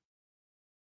manor?"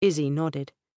 Izzy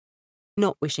nodded.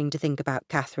 Not wishing to think about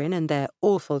Catherine and their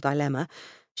awful dilemma,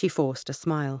 she forced a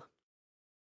smile.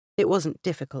 It wasn't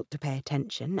difficult to pay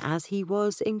attention, as he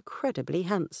was incredibly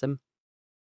handsome.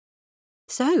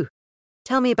 "So,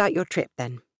 tell me about your trip,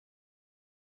 then."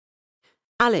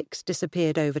 Alex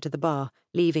disappeared over to the bar,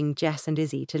 leaving Jess and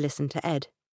Izzy to listen to Ed.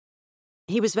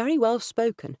 He was very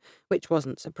well-spoken, which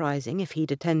wasn't surprising if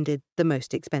he'd attended the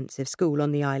most expensive school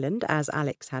on the island, as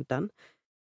Alex had done.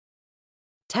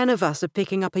 10 of us are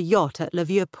picking up a yacht at Le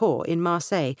Vieux Port in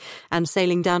Marseille and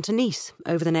sailing down to Nice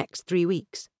over the next 3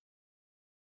 weeks.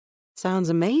 "Sounds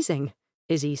amazing,"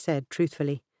 Izzy said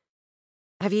truthfully.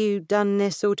 "Have you done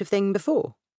this sort of thing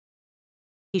before?"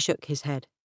 He shook his head.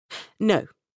 "No,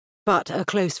 but a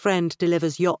close friend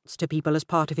delivers yachts to people as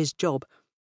part of his job.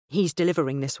 He's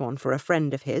delivering this one for a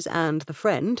friend of his, and the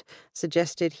friend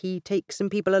suggested he take some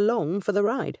people along for the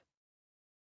ride."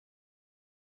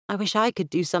 "I wish I could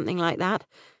do something like that,"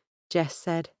 Jess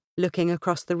said, looking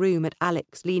across the room at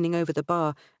Alex leaning over the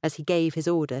bar as he gave his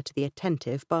order to the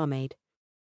attentive barmaid.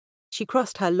 She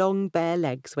crossed her long bare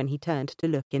legs when he turned to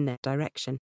look in their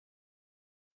direction.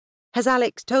 "Has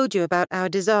Alex told you about our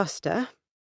disaster?"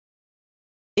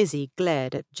 Izzy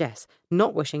glared at Jess,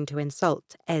 not wishing to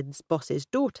insult Ed's boss's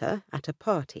daughter at a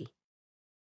party.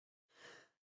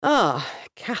 "Ah,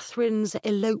 Catherine's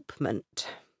elopement.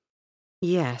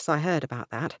 Yes, I heard about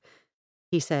that,"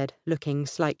 he said, looking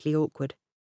slightly awkward.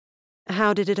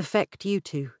 "How did it affect you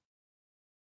two?"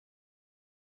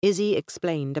 Izzy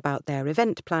explained about their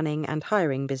event planning and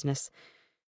hiring business,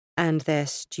 and their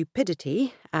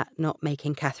stupidity at not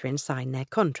making Catherine sign their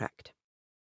contract.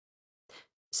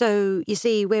 "So, you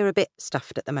see, we're a bit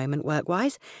stuffed at the moment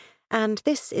work-wise, and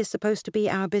this is supposed to be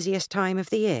our busiest time of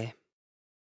the year."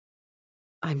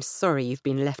 "I'm sorry you've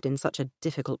been left in such a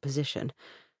difficult position.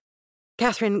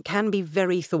 Catherine can be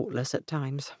very thoughtless at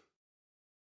times."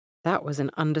 That was an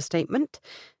understatement,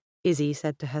 Izzy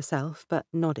said to herself, but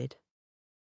nodded.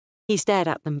 He stared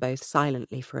at them both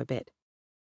silently for a bit.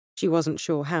 She wasn't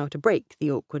sure how to break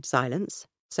the awkward silence,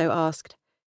 so asked,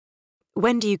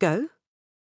 "When do you go?"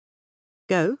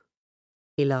 "Go?"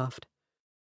 He laughed.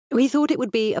 "We thought it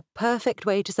would be a perfect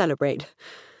way to celebrate.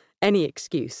 Any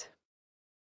excuse."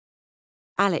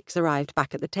 Alex arrived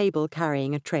back at the table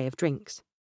carrying a tray of drinks.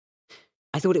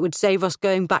 "I thought it would save us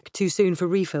going back too soon for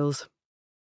refills."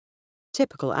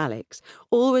 Typical Alex,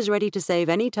 always ready to save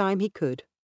any time he could,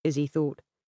 Izzy thought.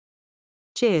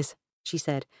 "Cheers," she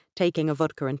said, taking a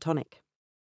vodka and tonic.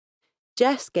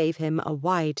 Jess gave him a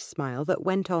wide smile that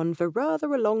went on for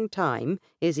rather a long time,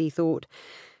 Izzy thought,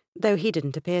 though he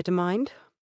didn't appear to mind.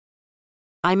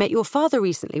 "I met your father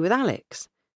recently with Alex,"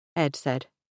 Ed said.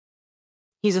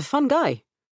 "He's a fun guy."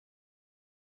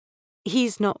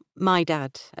 "He's not my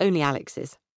dad, only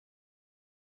Alex's."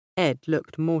 Ed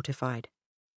looked mortified.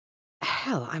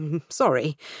 "Hell, I'm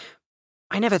sorry.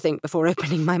 I never think before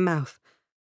opening my mouth."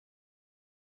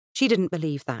 She didn't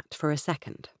believe that for a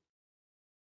second.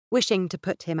 Wishing to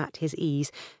put him at his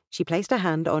ease, she placed a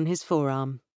hand on his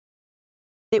forearm.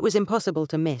 It was impossible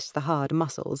to miss the hard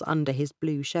muscles under his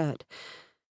blue shirt.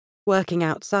 Working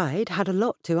outside had a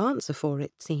lot to answer for,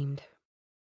 it seemed.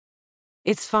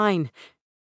 It's fine.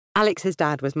 Alex's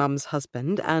dad was Mum's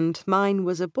husband, and mine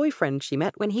was a boyfriend she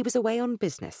met when he was away on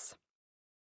business.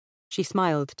 She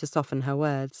smiled to soften her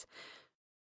words.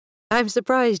 I'm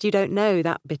surprised you don't know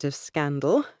that bit of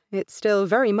scandal. It's still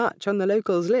very much on the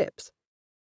locals' lips.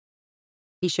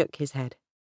 He shook his head.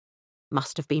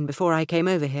 Must have been before I came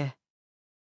over here.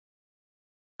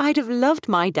 I'd have loved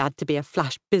my dad to be a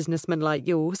flash businessman like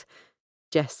yours,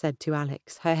 Jess said to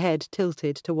Alex, her head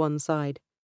tilted to one side.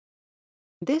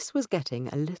 This was getting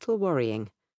a little worrying.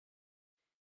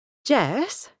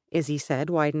 Jess, Izzy said,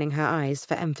 widening her eyes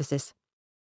for emphasis.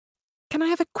 Can I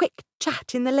have a quick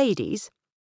chat in the ladies?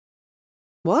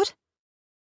 What?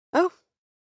 Oh,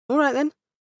 all right then,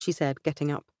 she said,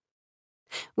 getting up.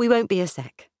 We won't be a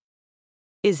sec.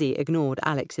 Izzy ignored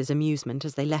Alex's amusement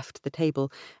as they left the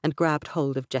table and grabbed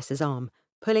hold of Jess's arm,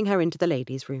 pulling her into the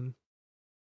ladies' room.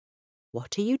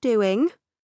 What are you doing?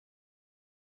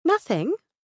 Nothing.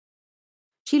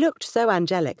 She looked so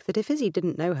angelic that if Izzy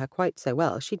didn't know her quite so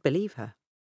well, she'd believe her.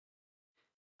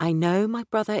 I know my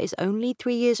brother is only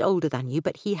 3 years older than you,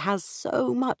 but he has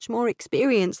so much more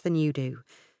experience than you do.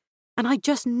 And I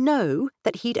just know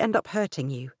that he'd end up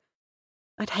hurting you.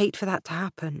 I'd hate for that to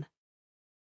happen.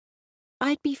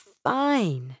 I'd be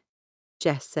fine,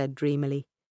 Jess said dreamily.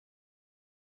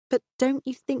 But don't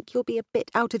you think you'll be a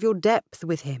bit out of your depth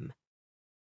with him?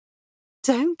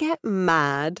 Don't get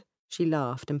mad, she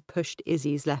laughed and pushed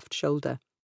Izzy's left shoulder.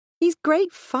 He's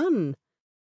great fun.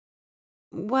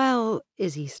 Well,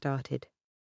 Izzy started.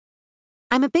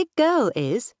 I'm a big girl,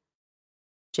 Iz.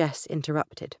 Jess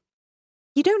interrupted.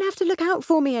 You don't have to look out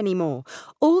for me anymore.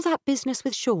 All that business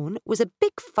with Sean was a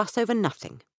big fuss over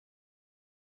nothing.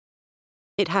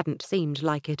 It hadn't seemed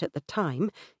like it at the time,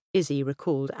 Izzy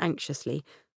recalled anxiously,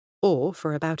 or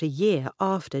for about a year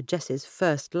after Jess's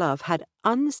first love had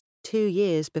 2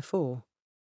 years before.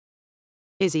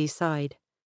 Izzy sighed.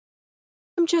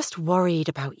 I'm just worried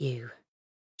about you,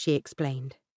 she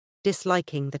explained,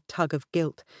 disliking the tug of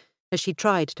guilt, as she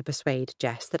tried to persuade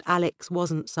Jess that Alex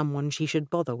wasn't someone she should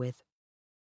bother with.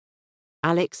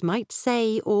 Alex might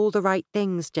say all the right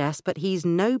things, Jess, but he's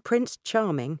no Prince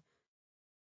Charming.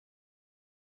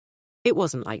 It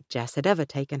wasn't like Jess had ever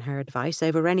taken her advice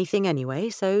over anything anyway,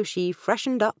 so she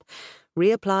freshened up,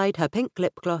 reapplied her pink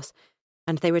lip gloss,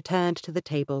 and they returned to the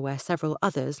table where several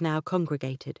others now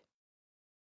congregated.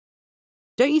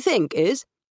 Don't you think, Iz?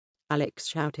 Alex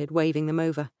shouted, waving them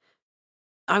over.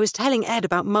 I was telling Ed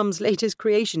about Mum's latest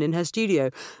creation in her studio.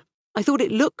 I thought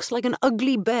it looks like an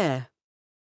ugly bear.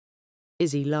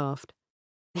 Izzy laughed.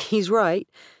 He's right,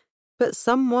 but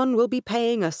someone will be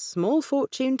paying a small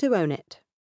fortune to own it.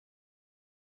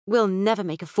 We'll never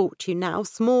make a fortune now,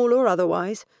 small or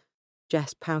otherwise,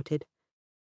 Jess pouted.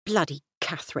 Bloody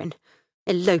Catherine,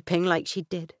 eloping like she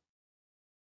did.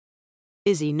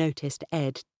 Izzy noticed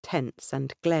Ed tense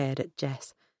and glared at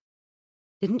Jess.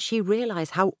 Didn't she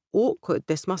realise how awkward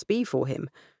this must be for him?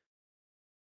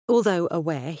 Although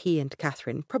aware he and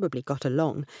Catherine probably got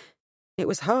along, it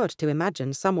was hard to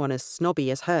imagine someone as snobby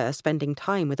as her spending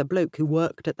time with a bloke who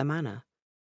worked at the manor.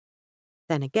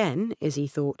 Then again, Izzy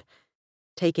thought,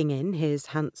 taking in his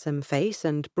handsome face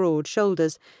and broad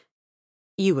shoulders,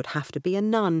 you would have to be a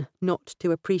nun not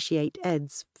to appreciate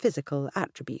Ed's physical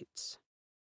attributes.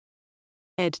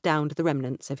 Ed downed the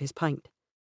remnants of his pint.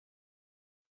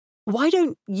 Why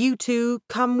don't you two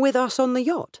come with us on the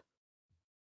yacht?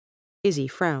 Izzy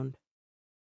frowned.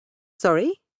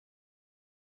 Sorry?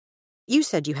 You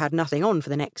said you had nothing on for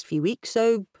the next few weeks,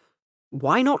 so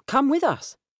why not come with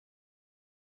us?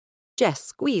 Jess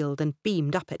squealed and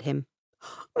beamed up at him.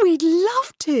 We'd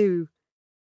love to!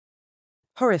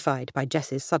 Horrified by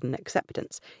Jess's sudden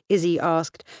acceptance, Izzy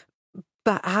asked,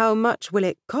 But how much will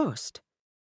it cost?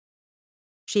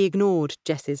 She ignored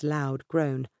Jess's loud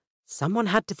groan. Someone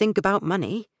had to think about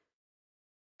money.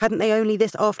 Hadn't they only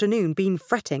this afternoon been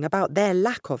fretting about their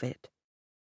lack of it?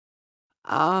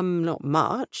 Not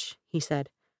much, he said.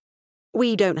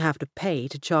 We don't have to pay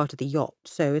to charter the yacht,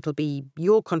 so it'll be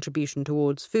your contribution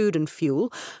towards food and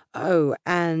fuel. Oh,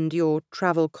 and your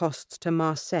travel costs to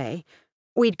Marseille.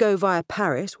 We'd go via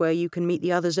Paris, where you can meet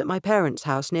the others at my parents'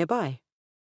 house nearby.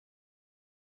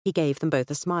 He gave them both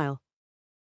a smile.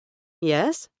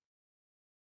 Yes?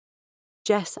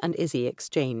 Jess and Izzy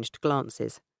exchanged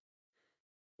glances.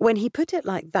 When he put it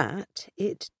like that,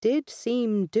 it did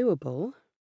seem doable.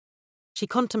 She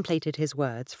contemplated his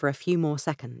words for a few more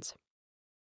seconds.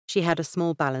 She had a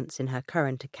small balance in her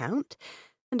current account,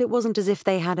 and it wasn't as if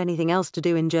they had anything else to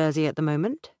do in Jersey at the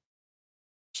moment.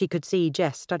 She could see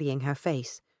Jess studying her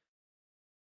face.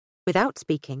 Without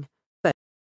speaking, but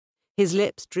his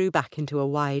lips drew back into a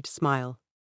wide smile.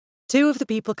 2 of the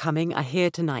people coming are here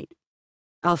tonight.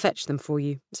 I'll fetch them for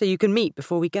you, so you can meet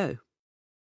before we go.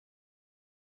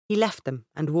 He left them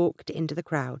and walked into the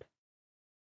crowd.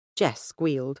 Jess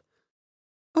squealed.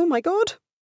 Oh my God!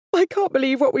 I can't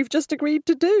believe what we've just agreed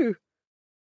to do.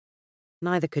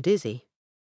 Neither could Izzy.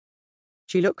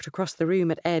 She looked across the room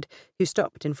at Ed, who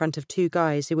stopped in front of 2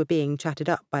 guys who were being chatted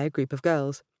up by a group of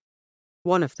girls.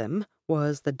 One of them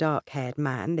was the dark-haired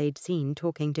man they'd seen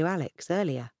talking to Alex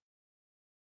earlier.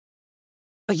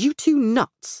 Are you 2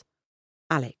 nuts?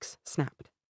 Alex snapped.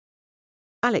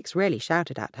 Alex rarely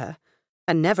shouted at her,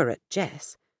 and never at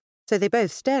Jess, so they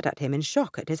both stared at him in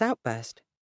shock at his outburst.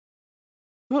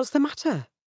 What's the matter?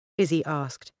 Izzy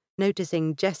asked,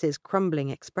 noticing Jess's crumbling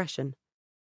expression.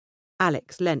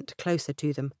 Alex leant closer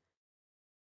to them.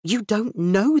 You don't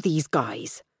know these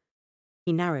guys.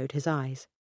 He narrowed his eyes.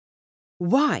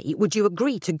 Why would you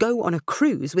agree to go on a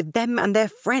cruise with them and their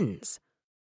friends?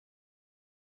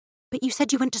 But you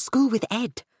said you went to school with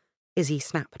Ed, Izzy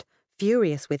snapped,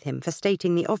 furious with him for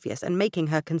stating the obvious and making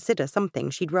her consider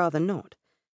something she'd rather not.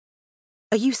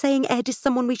 Are you saying Ed is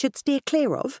someone we should steer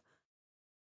clear of?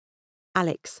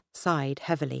 Alex sighed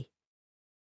heavily.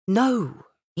 No,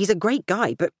 he's a great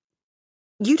guy, but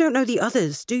you don't know the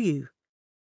others, do you?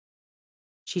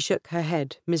 She shook her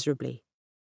head miserably.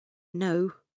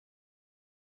 No.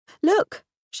 Look,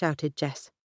 shouted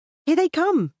Jess. Here they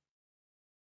come.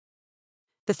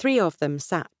 The 3 of them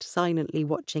sat silently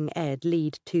watching Ed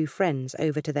lead 2 friends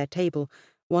over to their table,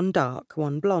 one dark,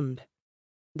 one blonde.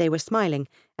 They were smiling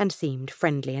and seemed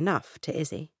friendly enough to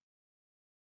Izzy.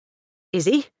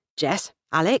 Izzy, Jess,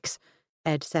 Alex,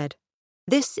 Ed said.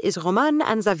 This is Roman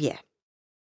and Xavier.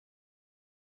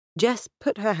 Jess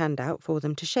put her hand out for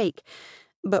them to shake,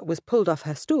 but was pulled off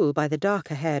her stool by the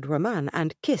darker-haired Roman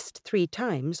and kissed 3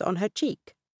 times on her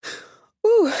cheek.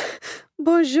 Ooh,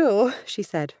 bonjour, she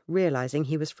said, realising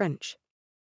he was French.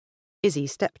 Izzy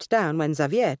stepped down when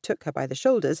Xavier took her by the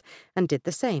shoulders and did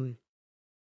the same.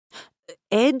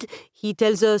 Ed, he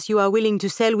tells us you are willing to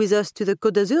sail with us to the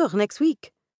Côte d'Azur next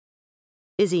week.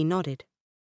 Izzy nodded.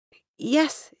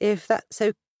 Yes, if that's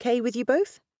okay with you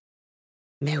both.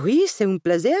 Mais oui, c'est un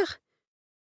plaisir.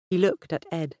 He looked at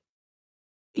Ed.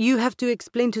 You have to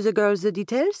explain to the girls the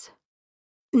details?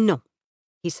 No,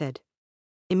 he said,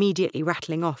 immediately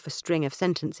rattling off a string of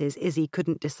sentences Izzy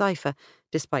couldn't decipher,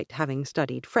 despite having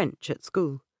studied French at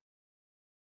school.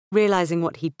 Realising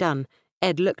what he'd done,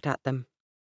 Ed looked at them.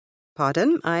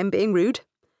 Pardon, I'm being rude.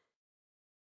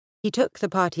 He took the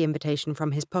party invitation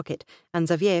from his pocket, and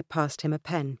Xavier passed him a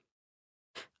pen.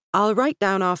 I'll write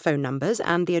down our phone numbers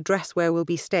and the address where we'll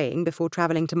be staying before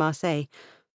travelling to Marseille.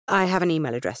 I have an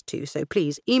email address too, so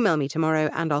please email me tomorrow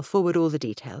and I'll forward all the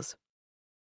details.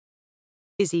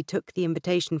 Izzy took the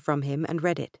invitation from him and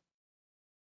read it.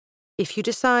 If you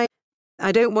decide,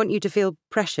 I don't want you to feel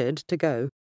pressured to go.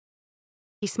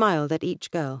 He smiled at each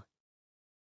girl.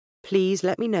 Please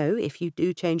let me know if you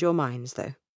do change your minds,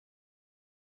 though.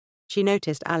 She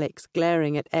noticed Alex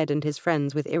glaring at Ed and his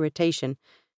friends with irritation.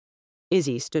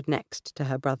 Izzy stood next to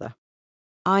her brother.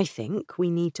 I think we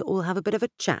need to all have a bit of a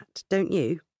chat, don't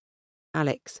you?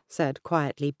 Alex said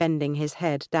quietly, bending his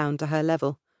head down to her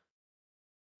level.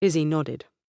 Izzy nodded.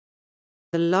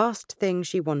 The last thing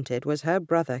she wanted was her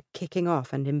brother kicking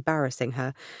off and embarrassing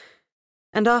her,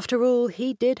 and after all,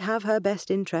 he did have her best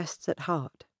interests at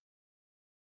heart.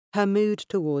 Her mood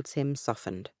towards him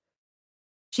softened.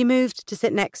 She moved to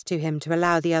sit next to him to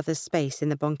allow the others space in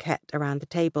the banquette around the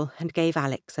table and gave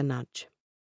Alex a nudge.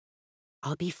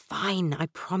 I'll be fine, I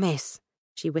promise,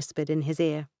 she whispered in his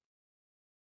ear.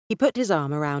 He put his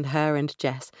arm around her and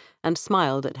Jess and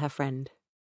smiled at her friend.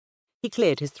 He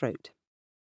cleared his throat.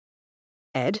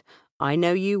 Ed, I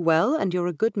know you well and you're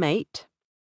a good mate.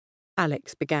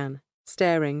 Alex began,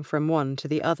 staring from one to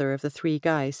the other of the 3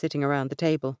 guys sitting around the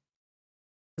table.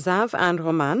 Xav and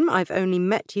Roman, I've only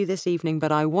met you this evening,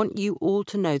 but I want you all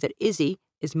to know that Izzy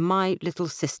is my little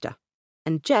sister,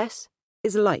 and Jess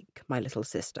is like my little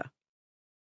sister.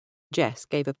 Jess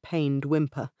gave a pained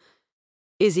whimper.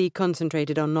 Izzy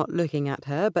concentrated on not looking at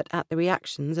her, but at the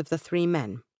reactions of the 3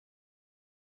 men.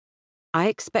 I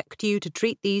expect you to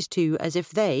treat these 2 as if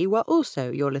they were also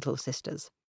your little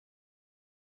sisters.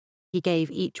 He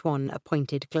gave each one a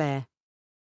pointed glare.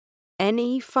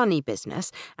 Any funny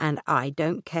business, and I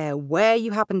don't care where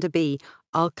you happen to be,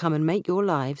 I'll come and make your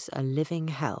lives a living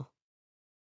hell.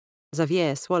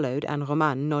 Xavier swallowed and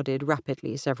Roman nodded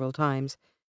rapidly several times.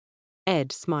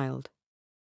 Ed smiled.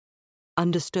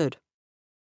 Understood.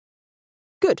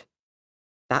 Good.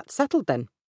 That's settled then,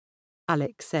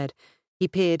 Alex said. He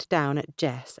peered down at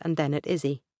Jess and then at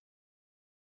Izzy.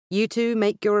 You two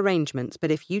make your arrangements,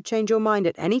 but if you change your mind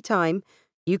at any time,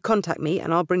 you contact me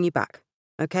and I'll bring you back,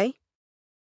 okay?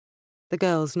 The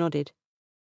girls nodded.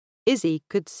 Izzy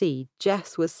could see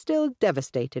Jess was still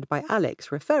devastated by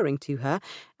Alex referring to her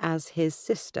as his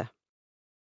sister.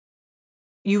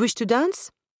 You wish to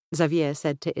dance? Xavier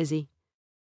said to Izzy.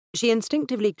 She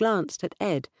instinctively glanced at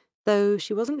Ed, though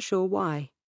she wasn't sure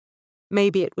why.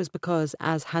 Maybe it was because,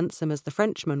 as handsome as the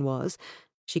Frenchman was,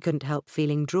 she couldn't help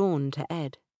feeling drawn to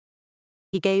Ed.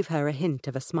 He gave her a hint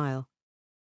of a smile.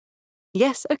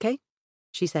 Yes, okay,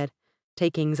 she said,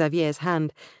 taking Xavier's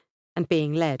hand and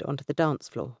being led onto the dance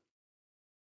floor.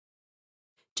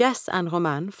 Jess and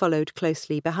Roman followed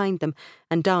closely behind them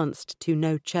and danced to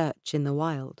No Church in the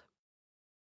Wild.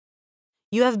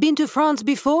 You have been to France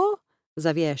before?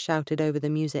 Xavier shouted over the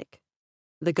music.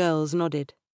 The girls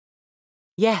nodded.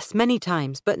 Yes, many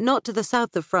times, but not to the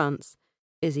south of France,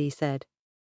 Izzy said.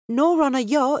 Nor on a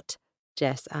yacht,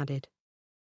 Jess added.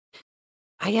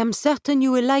 I am certain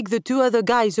you will like the 2 other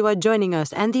guys who are joining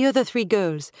us and the other 3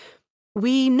 girls.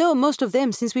 We know most of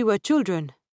them since we were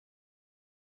children.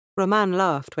 Roman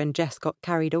laughed when Jess got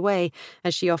carried away,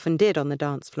 as she often did on the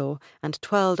dance floor, and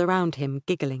twirled around him,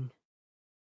 giggling.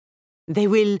 They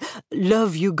will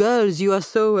love you girls, you are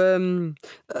so,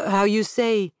 how you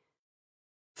say?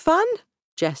 Fun?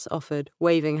 Jess offered,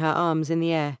 waving her arms in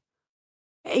the air.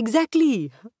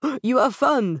 Exactly, you are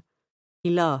fun.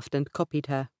 He laughed and copied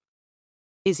her.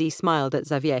 Izzy smiled at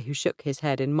Xavier, who shook his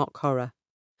head in mock horror.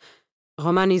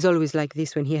 Roman is always like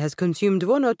this when he has consumed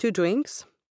 1 or 2 drinks.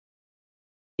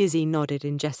 Izzy nodded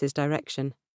in Jess's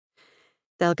direction.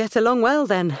 They'll get along well,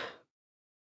 then.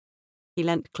 He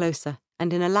leant closer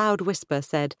and in a loud whisper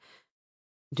said,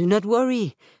 Do not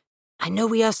worry. I know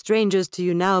we are strangers to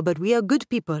you now, but we are good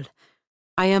people.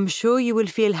 I am sure you will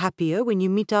feel happier when you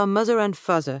meet our mother and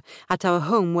father at our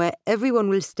home where everyone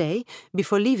will stay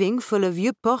before leaving for le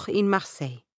Vieux-Port in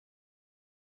Marseille.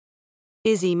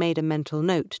 Izzy made a mental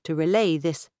note to relay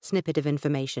this snippet of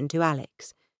information to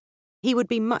Alex. He would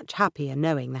be much happier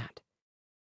knowing that.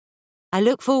 I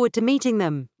look forward to meeting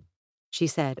them, she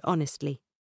said honestly.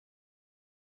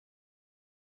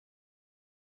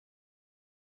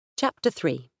 Chapter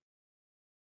 3.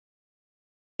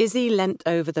 Izzy leant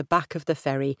over the back of the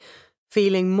ferry,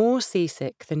 feeling more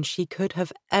seasick than she could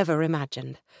have ever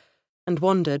imagined, and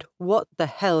wondered what the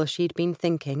hell she'd been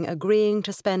thinking agreeing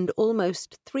to spend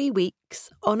almost 3 weeks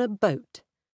on a boat.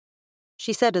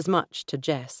 She said as much to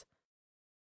Jess.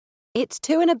 It's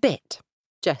 2 and a bit,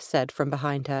 Jess said from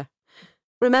behind her.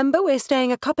 Remember, we're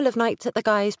staying a couple of nights at the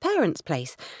guy's parents'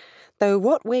 place, though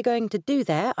what we're going to do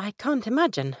there I can't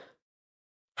imagine.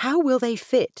 How will they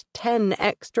fit 10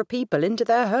 extra people into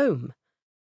their home?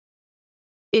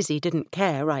 Izzy didn't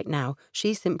care right now.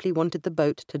 She simply wanted the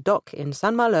boat to dock in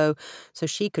Saint-Malo so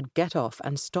she could get off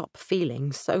and stop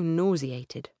feeling so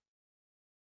nauseated.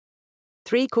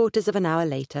 3/4 of an hour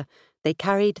later, they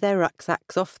carried their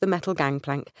rucksacks off the metal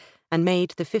gangplank and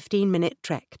made the 15-minute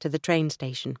trek to the train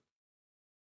station.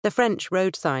 The French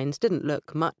road signs didn't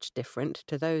look much different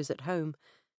to those at home.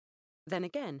 Then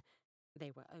again,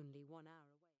 they were only 1 hour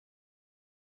away.